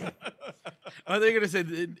 Are they gonna say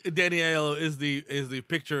Danny Aiello is the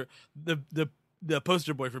picture the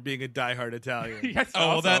poster boy for being a diehard Italian? Yes, Oh,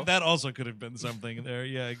 also. that also could have been something there.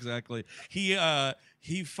 Yeah, exactly. He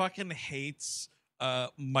fucking hates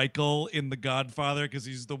Michael in The Godfather because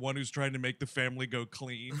he's the one who's trying to make the family go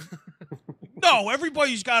clean. No,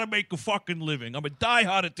 everybody's got to make a fucking living. I'm a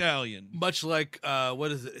diehard Italian. Much like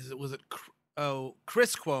what is it? Was it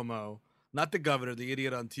Chris Cuomo, not the governor, the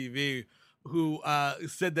idiot on TV, who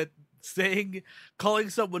said that calling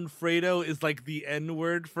someone Fredo is like the N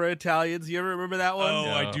word for Italians. You ever remember that one? Oh,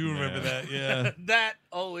 I do Oh, remember man. that. Yeah. That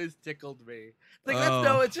always tickled me. Like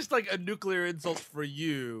it's just like a nuclear insult for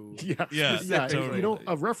you. Yeah, Yeah, totally. you know,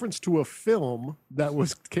 a reference to a film that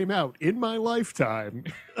came out in my lifetime.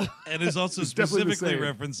 And is also It's definitely the specifically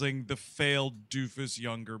same. referencing the failed doofus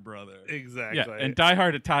younger brother. Exactly. Yeah, and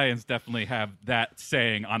diehard Italians definitely have that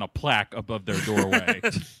saying on a plaque above their doorway.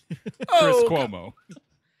 Chris Cuomo.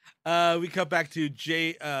 We cut back to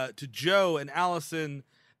Joe and Allison.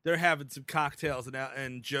 They're having some cocktails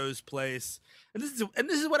in Joe's place, and this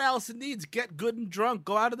is what Allison needs: get good and drunk,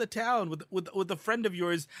 go out of the town with a friend of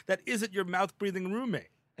yours that isn't your mouth breathing roommate.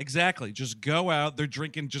 Exactly. Just go out. They're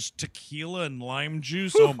drinking just tequila and lime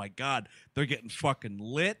juice. Oh my God. They're getting fucking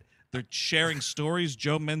lit. They're sharing stories.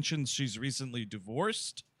 Joe mentions she's recently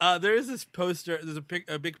divorced. There is this poster. There's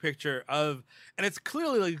a big picture of, and it's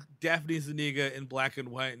clearly like Daphne Zuniga in black and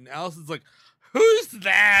white, and Allison's like, "Who's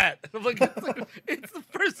that?" I'm like, it's the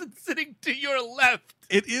person sitting to your left.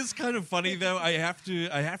 It is kind of funny though. I have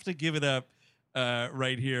to give it up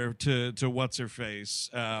right here to what's her face,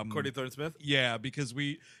 Courtney Thorne-Smith. Yeah, because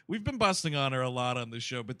we've been busting on her a lot on the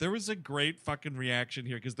show, but there was a great fucking reaction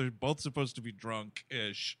here because they're both supposed to be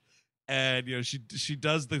drunk-ish, and you know she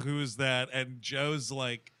does the "who's that," and Joe's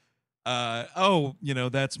like, "Oh, you know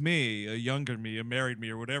that's me, a younger me, a married me,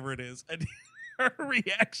 or whatever it is," and her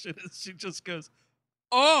reaction is she just goes,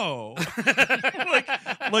 "Oh,"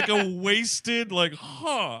 like a wasted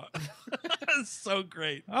huh. It's so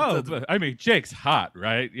great. Oh, but, I mean, Jake's hot,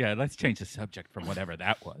 right? Yeah, let's change the subject from whatever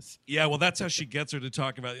that was. Yeah, well, that's how she gets her to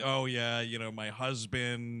talk about, oh, yeah, you know, my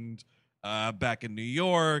husband back in New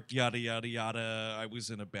York, yada, yada, yada. I was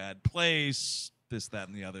in a bad place, this, that,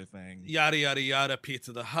 and the other thing. Yada yada yada.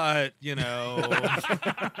 Pizza the Hut. You know.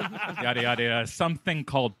 Yada, yada, yada. Something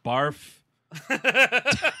called barf.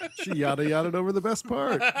 She yada yada over the best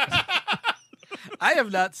part. I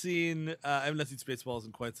have not seen Spaceballs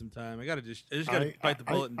in quite some time. I just gotta bite the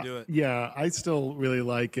bullet and do it. Yeah, I still really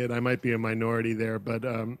like it. I might be a minority there, but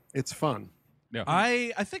it's fun. Yeah.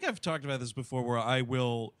 I think I've talked about this before where I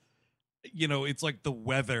will, you know, it's like the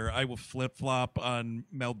weather. I will flip-flop on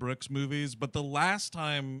Mel Brooks movies, but the last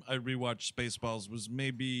time I rewatched Spaceballs was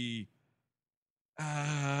maybe...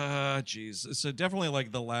 so definitely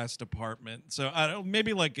like The Last Apartment. So I don't,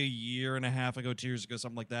 maybe like a year and a half ago, 2 years ago,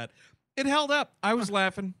 something like that. It held up. I was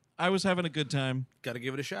laughing. I was having a good time. Got to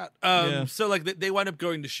give it a shot. Yeah. So like they wind up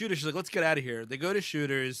going to Shooters. She's like, let's get out of here. They go to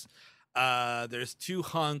Shooters. There's two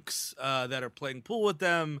hunks that are playing pool with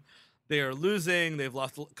them. They are losing. They've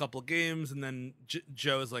lost a couple of games, and then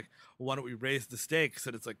Joe is like, well, "Why don't we raise the stakes?"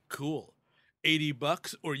 And it's like, "Cool,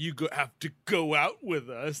 $80, or you have to go out with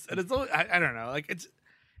us." And it's always, I don't know, like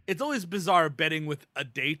it's always bizarre betting with a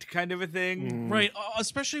date kind of a thing. Right,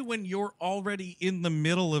 especially when you're already in the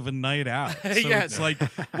middle of a night out. So Yes. It's like,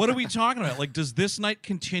 what are we talking about? Like, does this night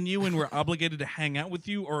continue and we're obligated to hang out with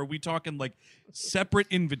you? Or are we talking like separate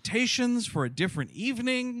invitations for a different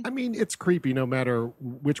evening? I mean, it's creepy no matter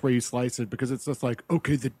which way you slice it, because it's just like,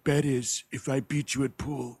 okay, the bet is if I beat you at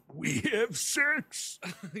pool, we have sex.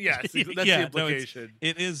 Yes, that's the Yeah, no, implication.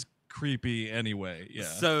 it is creepy anyway. Yeah.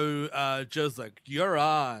 So Joe's like, "You're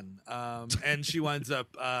on," and she winds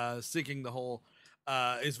up sinking the hole.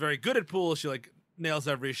 Is very good at pool. She like nails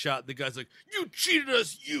every shot. The guy's like, "You cheated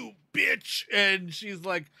us, you bitch!" And she's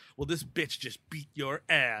like, "Well, this bitch just beat your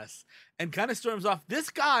ass." and kind of storms off.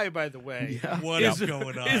 This guy, by the way, what is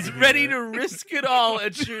going on? Is ready to risk it all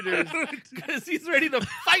at Shooters because he's ready to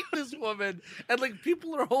fight this woman, and like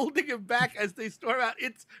people are holding him back as they storm out.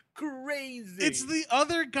 It's crazy. It's the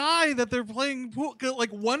other guy that they're playing pool.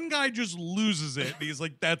 Like one guy just loses it. And he's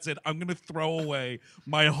like, "That's it. I'm gonna throw away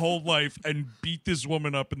my whole life and beat this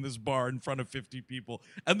woman up in this bar in front of 50 people."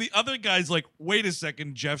 And the other guy's like, "Wait a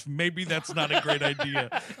second, Jeff. Maybe that's not a great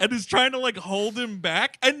idea." And is trying to like hold him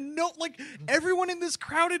back. And no, like everyone in this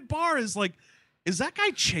crowded bar is like, "Is that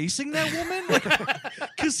guy chasing that woman?"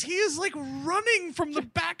 Like, because he is like running from the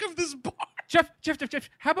back of this bar. Jeff,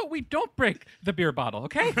 how about we don't break the beer bottle,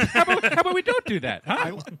 okay? How about we don't do that,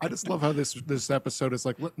 huh? I just love how this episode is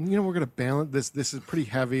like, we're gonna balance this. This is pretty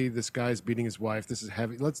heavy. This guy's beating his wife. This is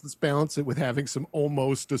heavy. Let's balance it with having some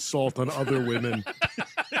almost assault on other women.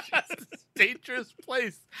 Dangerous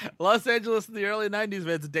place. Los Angeles in the early 90s,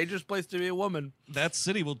 man. It's a dangerous place to be a woman. That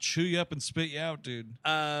city will chew you up and spit you out, dude.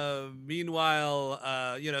 Meanwhile,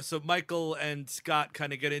 so Michael and Scott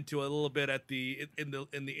kind of get into a little bit at in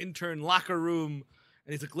the intern locker room,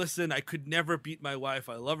 and he's like, "Listen, I could never beat my wife.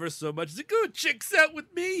 I love her so much." He's like, "Go chicks out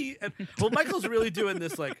with me." And well, Michael's really doing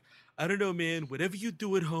this like, "I don't know, man. Whatever you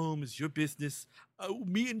do at home is your business.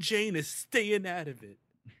 Me and Jane is staying out of it."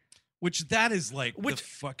 Which that is like the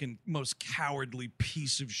fucking most cowardly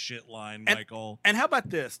piece of shit line, Michael. And how about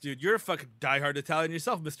this, dude? You're a fucking diehard Italian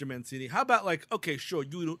yourself, Mr. Mancini. How about like, okay, sure,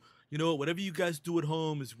 you know, whatever you guys do at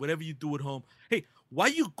home is whatever you do at home. Hey, why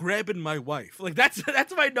you grabbing my wife? Like that's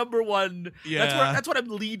my number one. Yeah, that's what I'm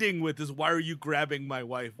leading with is why are you grabbing my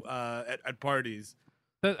wife at parties?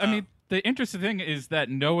 I mean, the interesting thing is that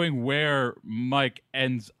knowing where Mike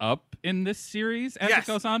ends up in this series as it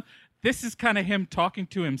goes on. This is kind of him talking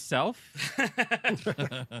to himself.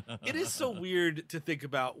 It is so weird to think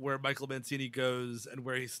about where Michael Mancini goes and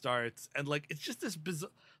where he starts. And, like, it's just this bizarre...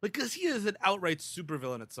 Like, because he is an outright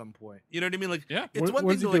supervillain at some point. You know what I mean? Like, it's what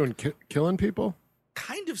is he doing? Killing people?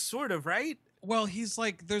 Kind of, sort of, right? Well, he's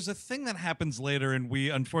like... There's a thing that happens later, and we,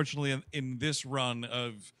 unfortunately, in this run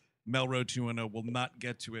of MELR0210, will not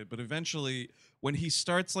get to it. But eventually... When he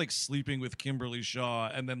starts like sleeping with Kimberly Shaw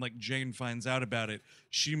and then like Jane finds out about it,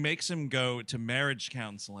 she makes him go to marriage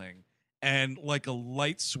counseling, and like a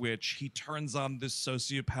light switch, he turns on this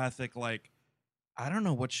sociopathic, like, I don't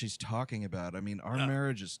know what she's talking about. I mean, our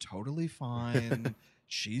marriage is totally fine.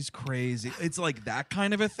 She's crazy. It's like that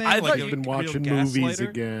kind of a thing. I like thought you've been watching movies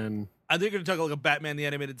again. I think you're going to talk like a Batman the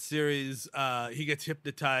Animated Series. He gets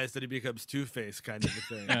hypnotized and he becomes Two-Face kind of a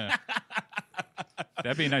thing. Yeah.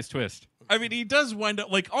 That'd be a nice twist. I mean, he does wind up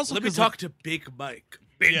like also. Let me talk to Big Mike.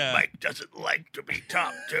 Big Mike doesn't like to be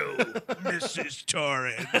talked to, Mrs.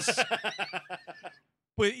 Torrance.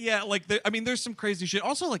 But yeah, like there's some crazy shit.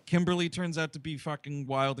 Also, like Kimberly turns out to be fucking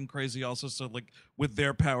wild and crazy. Also, so like with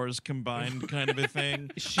their powers combined, kind of a thing.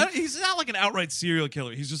 He's not like an outright serial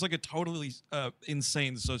killer. He's just like a totally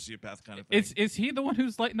insane sociopath kind of thing. Is he the one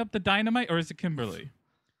who's lighting up the dynamite, or is it Kimberly?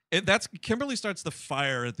 That's Kimberly starts the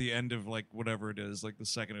fire at the end of like whatever it is, like the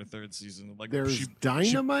second or third season. Like there's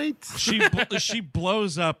dynamite. She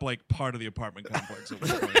blows up like part of the apartment complex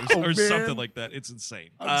or something like that. It's insane.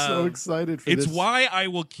 I'm so excited for this. It's why I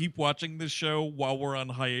will keep watching this show while we're on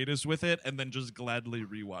hiatus with it, and then just gladly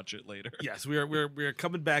rewatch it later. Yes, we're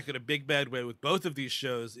coming back in a big bad way with both of these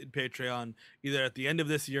shows in Patreon, either at the end of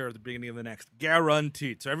this year or the beginning of the next.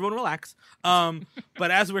 Guaranteed. So everyone relax.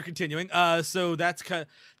 But as we're continuing, so that's kind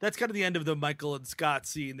of the end of the Michael and Scott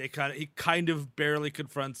scene. He kind of barely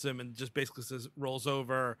confronts him and just basically says, rolls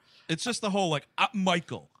over. It's just the whole like,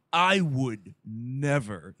 Michael, I would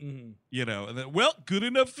never, and then, well, good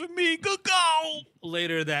enough for me. Go.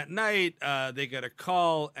 Later that night, they get a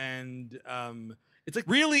call, and it's like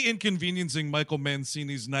really inconveniencing Michael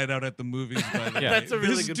Mancini's night out at the movies. By the way, that's a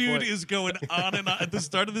really this good dude point. is going on and on. At the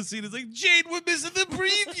start of the scene, it's like, Jane, we're missing the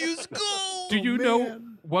previews. Go. Do you know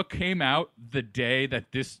what came out the day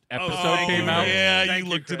that this episode came out? Yeah, you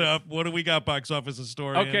looked it up. What do we got, box office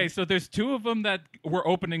historian? Okay, so there's two of them that were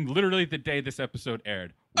opening literally the day this episode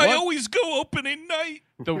aired. I always go opening night.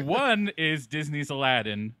 The one is Disney's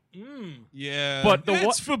Aladdin. Yeah, but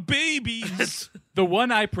that's for babies. The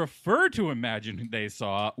one I prefer to imagine they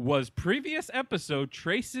saw was previous episode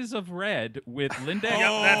Traces of Red with Linda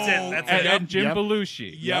and Jim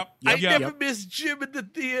Belushi. Yep. I never missed Jim in the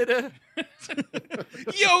theater.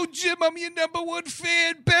 Yo, Jim, I'm your number one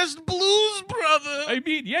fan. Best blues brother. I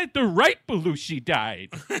mean, yeah, the right Belushi died.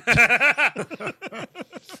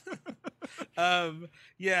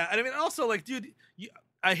 Yeah, and I mean, also, like, dude,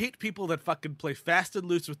 I hate people that fucking play fast and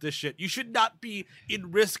loose with this shit. You should not be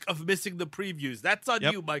in risk of missing the previews. That's on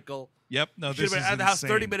you, Michael. Yep. No, You this should have is been out of the house insane.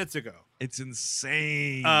 30 minutes ago. It's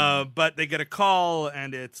insane. But they get a call,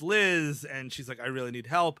 and it's Liz, and she's like, I really need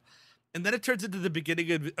help. And then it turns into the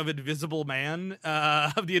beginning of Invisible Man,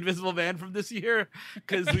 of the Invisible Man from this year,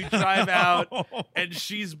 because we drive out, and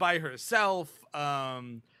she's by herself.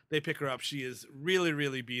 They pick her up. She is really,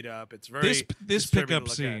 really beat up. It's very this disturbing pickup to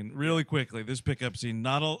look scene, at. really quickly. This pickup scene,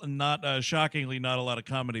 not shockingly, not a lot of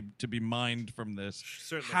comedy to be mined from this.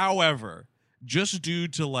 Certainly. However, just due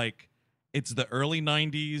to like, it's the early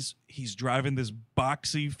 '90s. He's driving this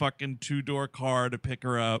boxy fucking 2-door car to pick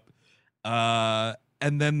her up,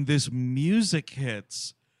 and then this music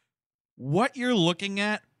hits. What you're looking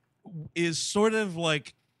at is sort of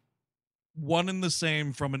like one and the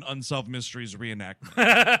same from an Unsolved Mysteries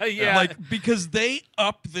reenactment. Yeah. Like, because they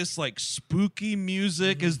up this like spooky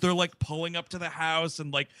music as they're like pulling up to the house,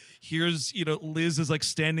 and like here's, Liz is like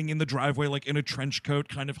standing in the driveway like in a trench coat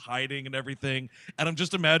kind of hiding and everything, and I'm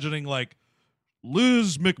just imagining like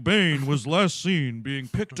Liz McBain was last seen being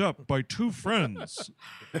picked up by 2 friends.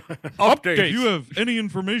 Update. If you have any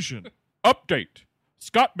information. Update.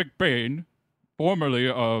 Scott McBain, formerly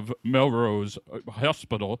of Melrose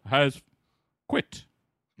Hospital, has quit.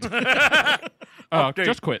 Update.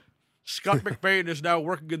 Just quit. Scott McBain is now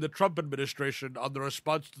working in the Trump administration on the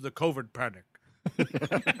response to the COVID panic.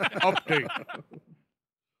 Update.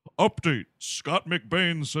 Update. Scott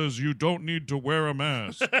McBain says you don't need to wear a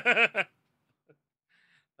mask.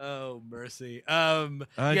 Oh, mercy. I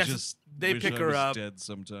yes, just they wish pick I her was up. dead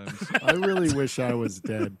sometimes. I really wish I was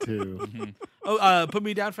dead too. Oh, put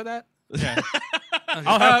me down for that. Yeah.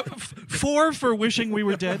 I'll have 4 for wishing we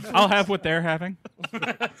were dead. I'll have what they're having.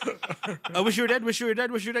 Wish you were dead. Wish you were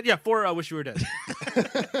dead. Wish you were dead. Yeah, 4. Wish you were dead.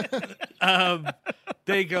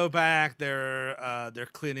 They go back. They're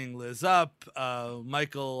cleaning Liz up.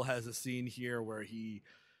 Michael has a scene here where he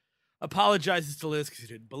apologizes to Liz because he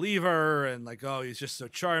didn't believe her, and like, oh, he's just so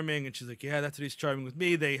charming. And she's like, yeah, that's what he's charming with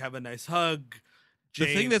me. They have a nice hug. The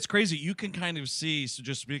thing that's crazy, you can kind of see, so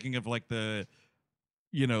just speaking of like the,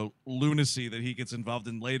 lunacy that he gets involved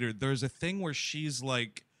in later, there's a thing where she's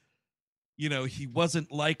like, he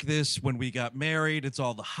wasn't like this when we got married. It's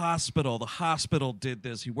all the hospital. The hospital did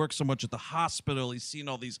this. He worked so much at the hospital. He's seen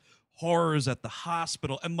all these horrors at the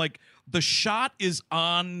hospital. And like the shot is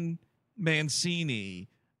on Mancini,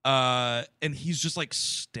 and he's just like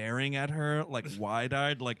staring at her like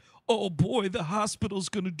wide-eyed, like, oh boy, the hospital's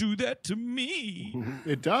gonna do that to me.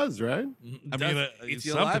 It does, right? I mean, eats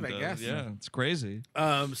you alive, I does, guess. Yeah, it's crazy.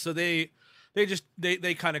 So they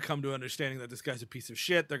kind of come to understanding that this guy's a piece of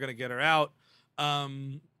shit. They're gonna get her out.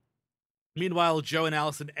 Meanwhile, Joe and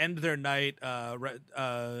Allison end their night at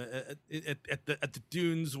the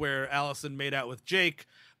dunes where Allison made out with Jake,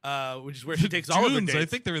 which is where she takes all of her dates. I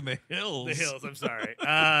think they're in the hills. The hills. I'm sorry.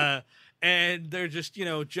 And they're just,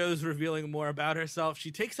 Joe's revealing more about herself.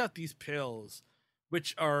 She takes out these pills,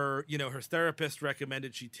 which are, her therapist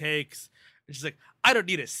recommended she takes. And she's like, I don't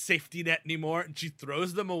need a safety net anymore. And she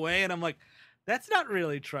throws them away. And I'm like, that's not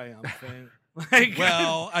really triumphant. Like,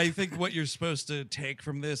 well, I think what you're supposed to take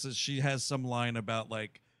from this is she has some line about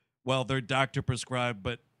like, well, they're doctor prescribed,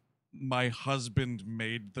 but my husband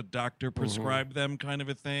made the doctor prescribe them, kind of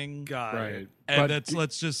a thing. Got it. And that's,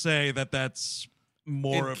 let's just say that's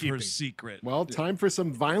more In of her keeping. secret. Well, time for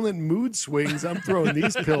some violent mood swings. I'm throwing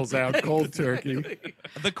these pills out cold turkey.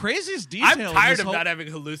 The craziest detail. I'm tired of not having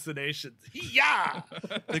hallucinations. Yeah.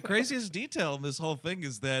 The craziest detail in this whole thing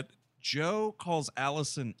is that Joe calls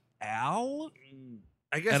Allison Al.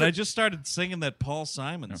 I guess. And I just started singing that Paul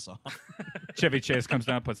Simon song. Chevy Chase comes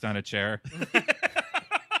down, puts down a chair.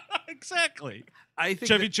 Exactly. I think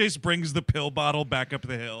Chevy Chase brings the pill bottle back up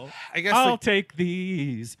the hill. I guess. I'll take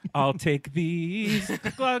these. I'll take these.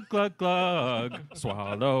 Glug, glug, glug.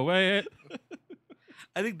 Swallow it.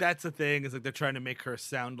 I think that's the thing, is like they're trying to make her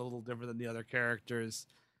sound a little different than the other characters.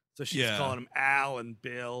 So she's calling him Al and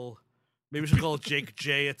Bill. Maybe she'll call Jake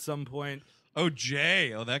J at some point. Oh,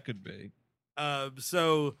 Jay. Oh, that could be.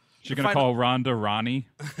 So She's going to call Rhonda Ronnie.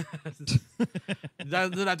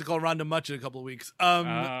 Doesn't have to call Rhonda much in a couple of weeks.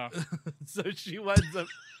 So she winds up.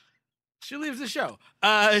 She leaves the show.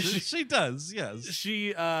 She does, yes.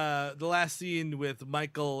 She the last scene with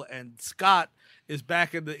Michael and Scott is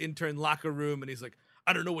back in the intern locker room, and he's like,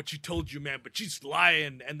 I don't know what she told you, man, but she's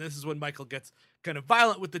lying. And this is when Michael gets kind of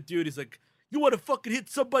violent with the dude. He's like, you want to fucking hit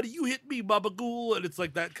somebody, you hit me, Baba Ghoul. And it's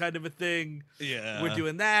like that kind of a thing. Yeah. We're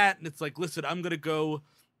doing that. And it's like, listen, I'm going to go.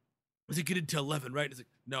 Was he getting to 11, right? He's like,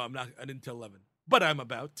 no, I'm not. I didn't tell 11, but I'm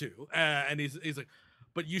about to. And he's like,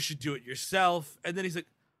 but you should do it yourself. And then he's like,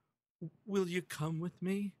 will you come with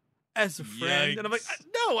me as a friend? And I'm like,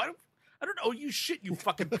 no, I don't owe you shit, you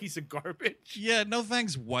fucking piece of garbage. Yeah, no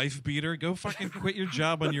thanks, wife beater. Go fucking quit your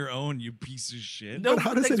job on your own, you piece of shit. No, but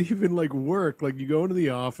how does it even like work? Like you go into the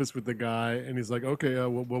office with the guy, and he's like, "Okay,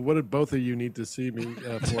 well, what did both of you need to see me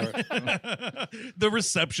for?" The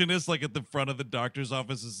receptionist, like at the front of the doctor's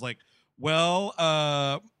office, is like, "Well,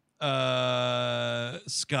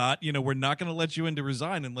 Scott, we're not going to let you in to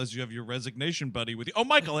resign unless you have your resignation buddy with you." Oh,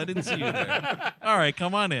 Michael, I didn't see you there. All right,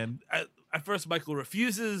 come on in. At first, Michael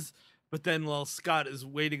refuses. But then while Scott is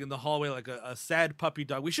waiting in the hallway like a sad puppy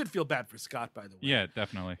dog, we should feel bad for Scott, by the way. Yeah,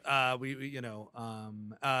 definitely.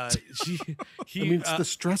 It's the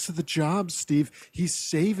stress of the job, Steve. He's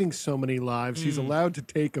saving so many lives. He's allowed to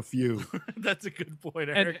take a few. That's a good point,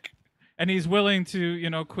 Eric. And he's willing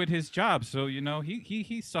to, quit his job. So,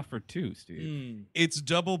 he suffered too, Steve. It's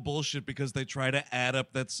double bullshit because they try to add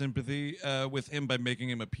up that sympathy with him by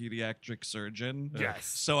making him a pediatric surgeon. Yes.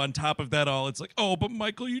 So on top of that all, it's like, oh, but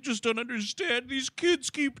Michael, you just don't understand. These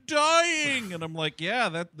kids keep dying. And I'm like, yeah,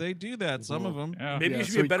 that they do that. Some of them. Yeah. Maybe you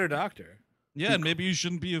should be a better doctor. Yeah, and maybe you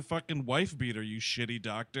shouldn't be a fucking wife beater, you shitty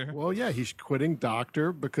doctor. Well, yeah, he's quitting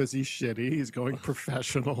doctor because he's shitty. He's going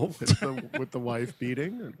professional with the wife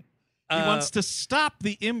beating. He wants to stop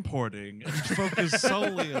the importing and focus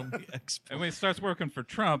solely on the export. And when he starts working for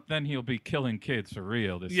Trump, then he'll be killing kids for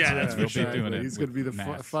real. That's he'll for sure. be doing it. He's going to be the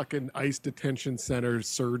fucking ICE detention center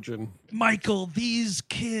surgeon. Michael, these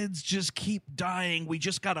kids just keep dying. We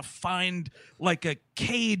just got to find like a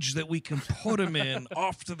cage that we can put them in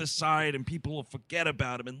off to the side and people will forget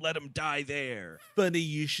about them and let them die there. Funny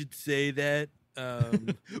you should say that.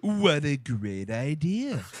 What a great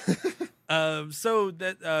idea. So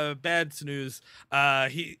that bad news.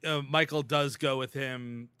 Michael does go with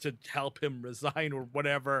him to help him resign or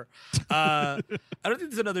whatever. I don't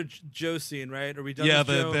think there's another Joe scene, right? Are we done? Yeah, with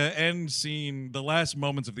Joe? the end scene, the last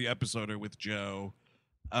moments of the episode are with Joe.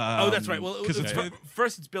 That's right. Well,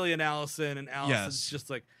 first it's Billy and Allison, and Allison's just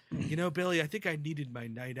like, Billy, I think I needed my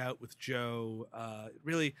night out with Joe. It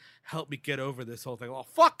really helped me get over this whole thing. Well,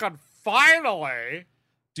 fucking finally.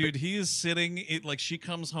 Dude, he is sitting. She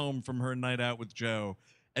comes home from her night out with Joe,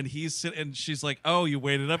 and and she's like, "Oh, you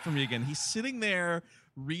waited up for me again." He's sitting there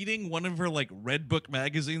reading one of her Red Book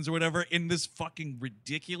magazines or whatever in this fucking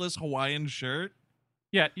ridiculous Hawaiian shirt.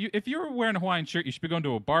 Yeah, if you're wearing a Hawaiian shirt, you should be going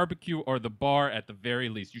to a barbecue or the bar at the very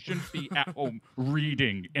least. You shouldn't be at home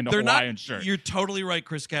reading in a Hawaiian shirt. You're totally right,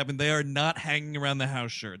 Chris Cabin. They are not hanging around the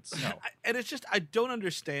house shirts. No. And it's just, I don't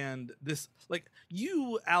understand this.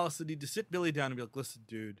 You, Allison, need to sit Billy down and be like, listen,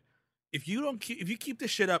 dude, if you keep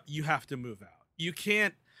this shit up, you have to move out. You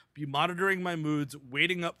can't be monitoring my moods,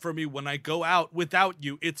 waiting up for me when I go out without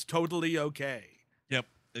you. It's totally okay. Yep.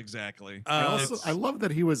 Exactly. I love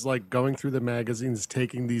that he was going through the magazines,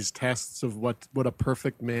 taking these tests of what a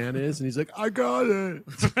perfect man is, and he's like, "I got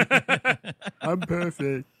it. I'm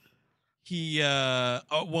perfect." He's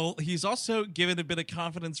also given a bit of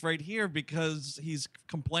confidence right here because he's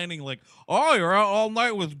complaining "Oh, you're out all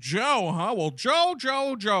night with Joe, huh? Well, Joey,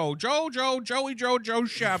 Joe,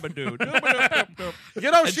 Shabadoo."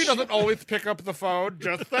 She doesn't always pick up the phone.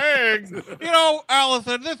 Just saying.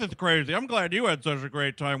 Allison, this is crazy. I'm glad you had such a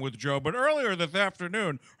great time with Joe, but earlier this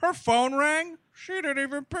afternoon, her phone rang. She didn't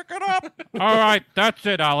even pick it up. All right, that's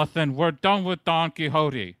it, Allison. We're done with Don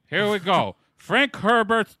Quixote. Here we go. Frank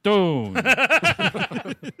Herbert Dune.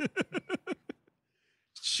 But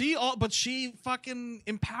she fucking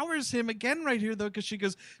empowers him again right here, though, because she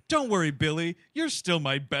goes, "Don't worry, Billy. You're still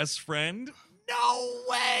my best friend." No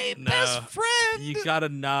way, best friend. You gotta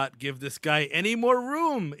not give this guy any more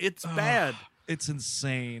room. It's bad. It's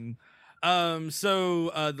insane.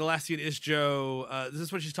 So the last scene is Joe. Is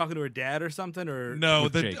this when she's talking to her dad or something? Or no?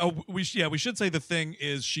 We should say the thing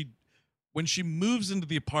is when she moves into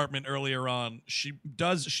the apartment earlier on, she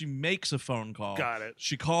makes a phone call. Got it.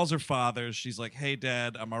 She calls her father. She's like, "Hey,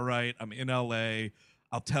 Dad, I'm all right. I'm in LA.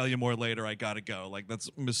 I'll tell you more later. I gotta go." That's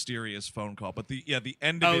a mysterious phone call. But the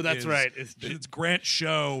end of it that's right. It's Grant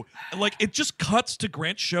Show. It just cuts to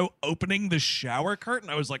Grant Show opening the shower curtain.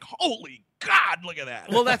 I was like, holy God, look at that.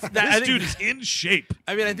 Well, that's that. This dude is in shape.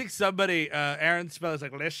 I mean, I think somebody, Aaron Speller's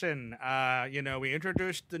like, listen, we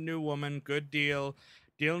introduced the new woman. Good deal.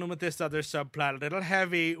 Dealing with this other subplot, a little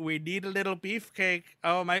heavy. We need a little beefcake.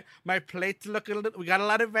 Oh, my plate's looking a little. We got a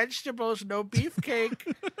lot of vegetables, no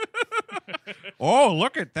beefcake. Oh,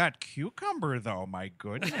 look at that cucumber, though. My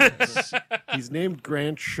goodness. He's named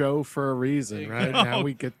Grant Show for a reason, right? Now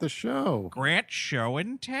we get the show. Grant Show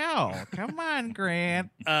and Tell. Come on,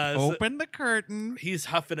 Grant. Open the curtain. He's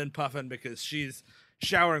huffing and puffing because she's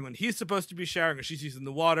showering when he's supposed to be showering, or she's using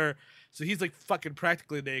the water. So he's like fucking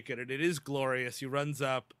practically naked, and it is glorious. He runs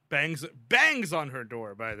up, bangs on her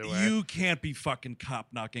door, by the way. You can't be fucking cop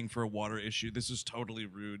knocking for a water issue. This is totally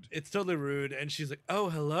rude. It's totally rude. And she's like, oh,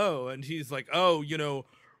 hello. And he's like, oh,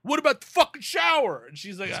 what about the fucking shower? And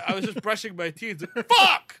she's like, I was just brushing my teeth. Like,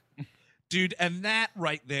 fuck! Dude, and that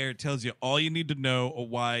right there tells you all you need to know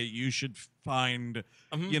why you should find,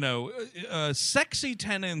 sexy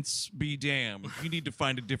tenants be damned. You need to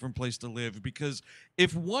find a different place to live, because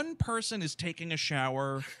if one person is taking a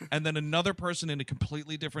shower and then another person in a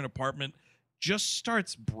completely different apartment just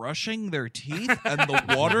starts brushing their teeth and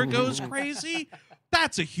the water goes crazy,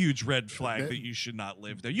 that's a huge red flag that you should not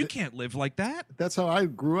live there. You can't live like that. That's how I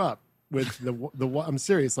grew up. With the I'm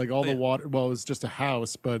serious, like all the water. Well, it was just a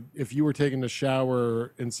house, but if you were taking a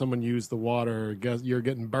shower and someone used the water, you're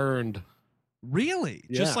getting burned. Really?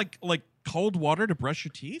 Yeah. Just like cold water to brush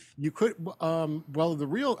your teeth? You could.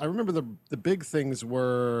 Well, I remember the big things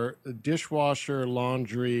were dishwasher,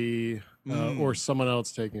 laundry, or someone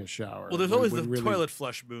else taking a shower. Well, there's always the toilet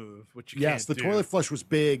flush move, which you yes, can't the do. toilet flush was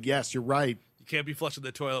big. Yes, you're right. You can't be flushing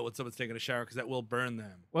the toilet when someone's taking a shower because that will burn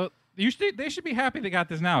them. Well, they should be happy they got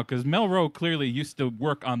this now, because Melrose clearly used to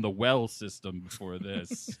work on the well system before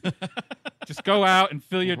this. Just go out and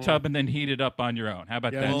fill your tub and then heat it up on your own. How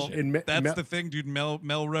about that shit? That's the thing, dude.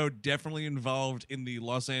 Melrose definitely involved in the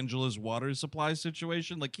Los Angeles water supply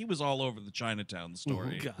situation. Like, he was all over the Chinatown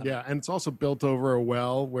story. Yeah, and it's also built over a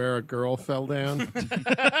well where a girl fell down.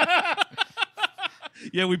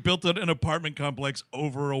 Yeah, we built an apartment complex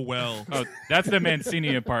over a well. Oh, that's the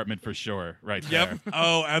Mancini apartment for sure, right there. Yep.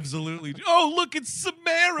 Oh, absolutely. Oh, look, it's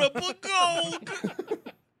Samara Bagog.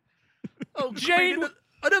 Oh, Jane,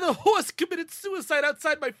 another horse committed suicide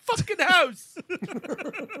outside my fucking house.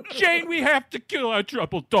 Jane, we have to kill our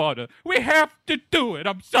troubled daughter. We have to do it.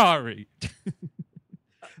 I'm sorry.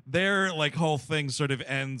 Their whole thing sort of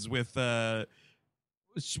ends with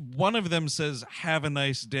one of them says, have a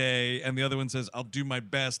nice day, and the other one says, I'll do my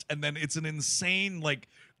best. And then it's an insane,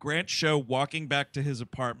 Grant show walking back to his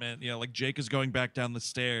apartment. Jake is going back down the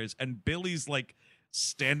stairs, and Billy's,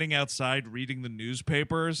 standing outside reading the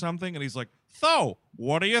newspaper or something, and he's like, so,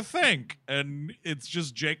 what do you think? And it's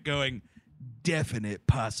just Jake going, definite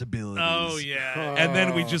possibilities. Oh, yeah. And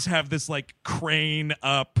then we just have this, crane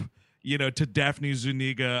up, to Daphne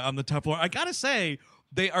Zuniga on the top floor. I gotta say,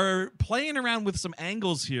 they are playing around with some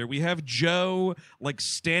angles here. We have Joe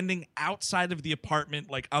standing outside of the apartment,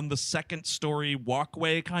 on the second story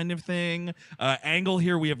walkway kind of thing. Angle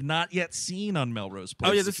here we have not yet seen on Melrose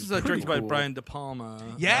Place. Oh yeah, this is directed by Brian De Palma.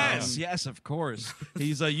 Yes, yes, of course.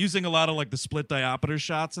 He's using a lot of the split diopter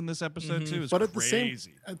shots in this episode too. It's but at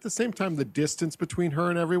crazy. the same time, the distance between her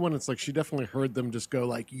and everyone, it's she definitely heard them just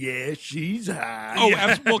go yeah, she's hot.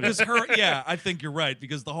 Oh, well, because I think you're right,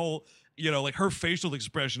 because the whole. Her facial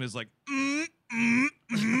expression is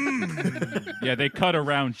Yeah, they cut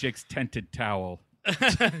around Jake's tented towel.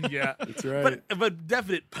 Yeah, that's right. But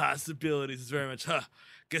definite possibilities is very much,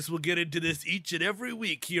 guess we'll get into this each and every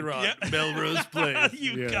week here on Melrose Place.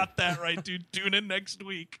 You got that right, dude. Tune in next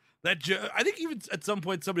week. That Joe, I think even at some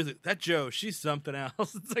point somebody's like, that Joe, she's something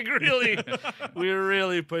else. It's really, we're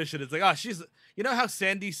really pushing it. It's she's, how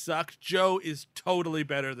Sandy sucked? Joe is totally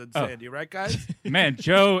better than Sandy, right, guys? Man,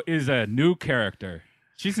 Joe is a new character.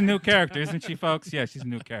 She's a new character, isn't she, folks? Yeah, she's a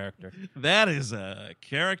new character. That is a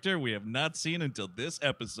character we have not seen until this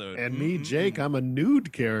episode. And me, Jake, I'm a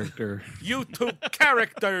nude character. You two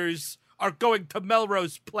characters are going to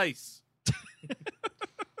Melrose Place.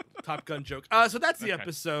 Top Gun joke. So that's the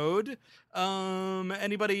episode.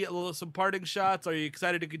 Anybody, some parting shots? Are you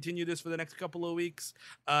excited to continue this for the next couple of weeks?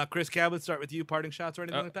 Chris Cabot, start with you. Parting shots or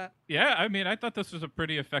anything like that? Yeah, I mean, I thought this was a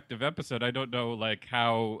pretty effective episode. I don't know,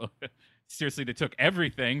 how seriously they took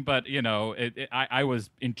everything, but I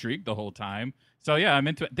was intrigued the whole time. So yeah, I'm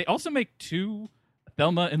into it. They also make 2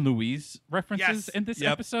 Thelma and Louise references in this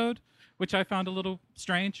episode, which I found a little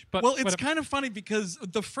strange. But it's kind of funny because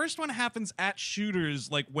the first one happens at Shooters,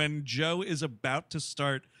 when Joe is about to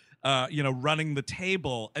start, running the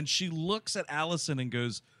table, and she looks at Allison and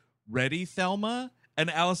goes, "Ready, Thelma?" And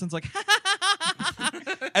Allison's like,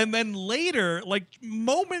 and then later,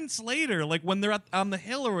 moments later, when they're on the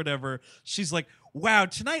hill or whatever, she's like, wow,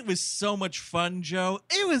 tonight was so much fun, Joe.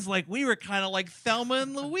 It was we were kind of like Thelma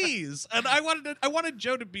and Louise. And I wanted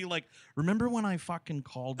Joe to be like, remember when I fucking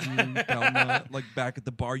called you Thelma, back at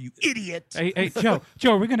the bar, you idiot. Hey, Joe,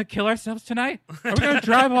 are we going to kill ourselves tonight? Are we going to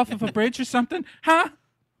drive off of a bridge or something? Huh?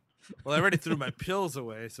 Well, I already threw my pills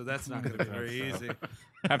away, so that's not going to be very easy.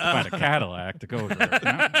 Have to find a Cadillac to go over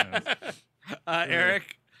there.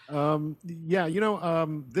 Eric? Yeah,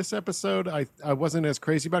 this episode I wasn't as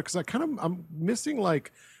crazy about because I'm missing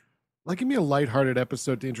like give me a lighthearted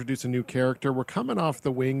episode to introduce a new character. We're coming off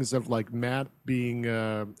the wings of like Matt being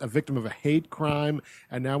a victim of a hate crime,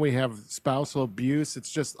 and now we have spousal abuse.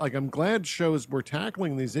 It's just like I'm glad shows were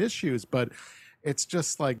tackling these issues, but it's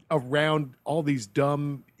just like around all these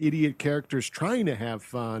dumb idiot characters trying to have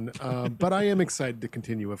fun. But I am excited to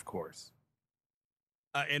continue, of course.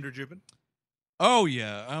 Andrew Jupin. Oh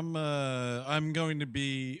yeah, I'm going to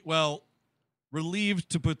be relieved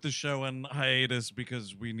to put the show on hiatus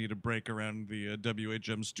because we need a break around the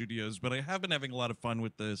WHM studios, but I have been having a lot of fun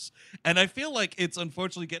with this, and I feel like it's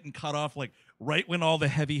unfortunately getting cut off like right when all the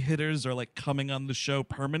heavy hitters are like coming on the show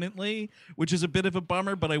permanently, which is a bit of a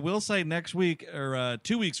bummer. But I will say next week or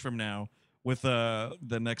 2 weeks from now with the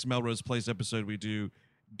next Melrose Place episode we do,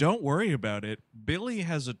 don't worry about it. Billy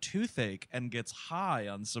has a toothache and gets high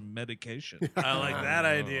on some medication. I like that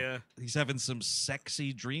idea. He's having some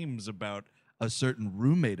sexy dreams about a certain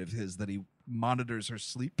roommate of his that he monitors her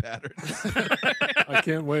sleep patterns. I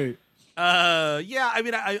can't wait. Yeah, I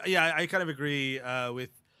mean, I kind of agree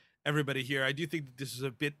with everybody here. I do think that this is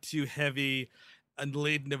a bit too heavy and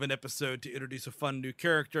laden of an episode to introduce a fun new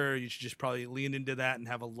character. You should just probably lean into that and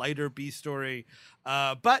have a lighter B story.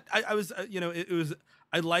 But I was, it was.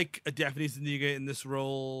 I like a Daphne Zuniga in this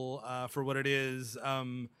role for what it is.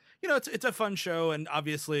 It's a fun show, and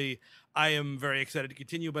obviously I am very excited to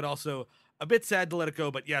continue, but also a bit sad to let it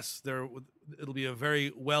go. But yes, it'll be a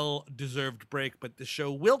very well-deserved break, but the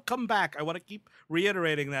show will come back. I want to keep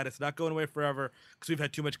reiterating that. It's not going away forever because we've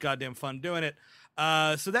had too much goddamn fun doing it.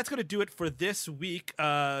 So that's going to do it for this week.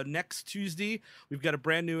 Next Tuesday, we've got a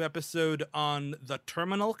brand new episode on The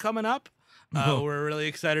Terminal coming up. We're really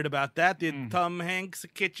excited about that. The Tom Hanks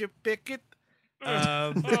Kitchen Picket.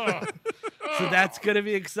 So that's going to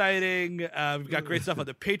be exciting. We've got great stuff on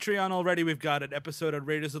the Patreon already. We've got an episode on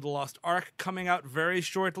Raiders of the Lost Ark coming out very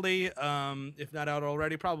shortly. If not out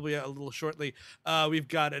already, probably a little shortly. We've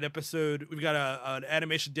got an episode. We've got an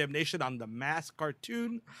animation damnation on the Mask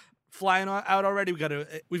cartoon flying out already. We've got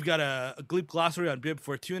a Gleep glossary on Bib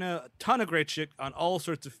Fortuna, a ton of great shit on all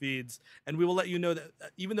sorts of feeds, and we will let you know that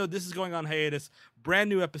even though this is going on hiatus, brand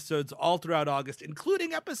new episodes all throughout August,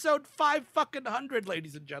 including episode 500,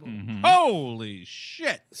 ladies and gentlemen. Mm-hmm. Holy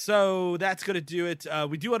shit! So that's gonna do it.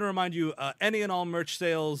 We do want to remind you, any and all merch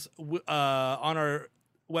sales on our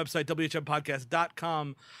website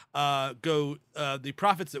whmpodcast.com the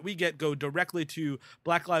profits that we get go directly to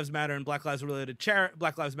Black Lives Matter and Black Lives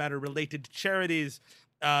Matter related charities,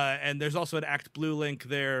 and there's also an Act Blue link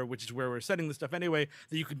there, which is where we're sending the stuff anyway,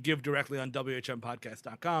 that you can give directly on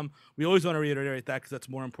whmpodcast.com. We always want to reiterate that because that's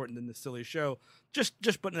more important than this silly show.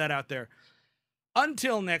 Just putting that out there.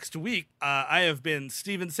 Until next week, I have been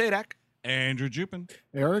Steven Sadak, Andrew Jupin,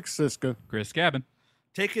 Eric Siska, Chris Cabin.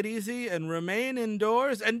 Take it easy and remain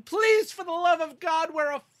indoors. And please, for the love of God,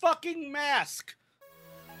 wear a fucking mask.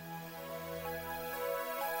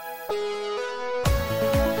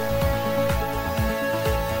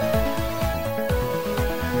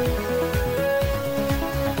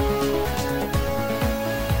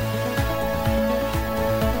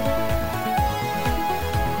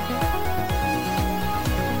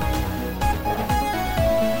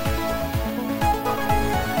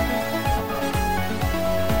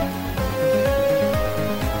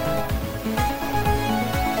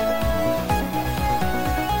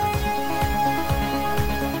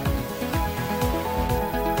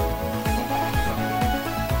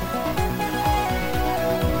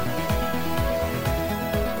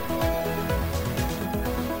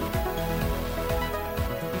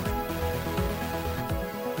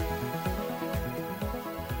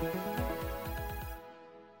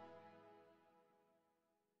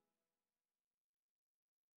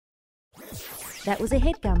 That was a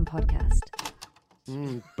HeadGum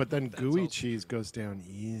podcast. But then gooey cheese goes down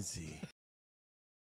easy.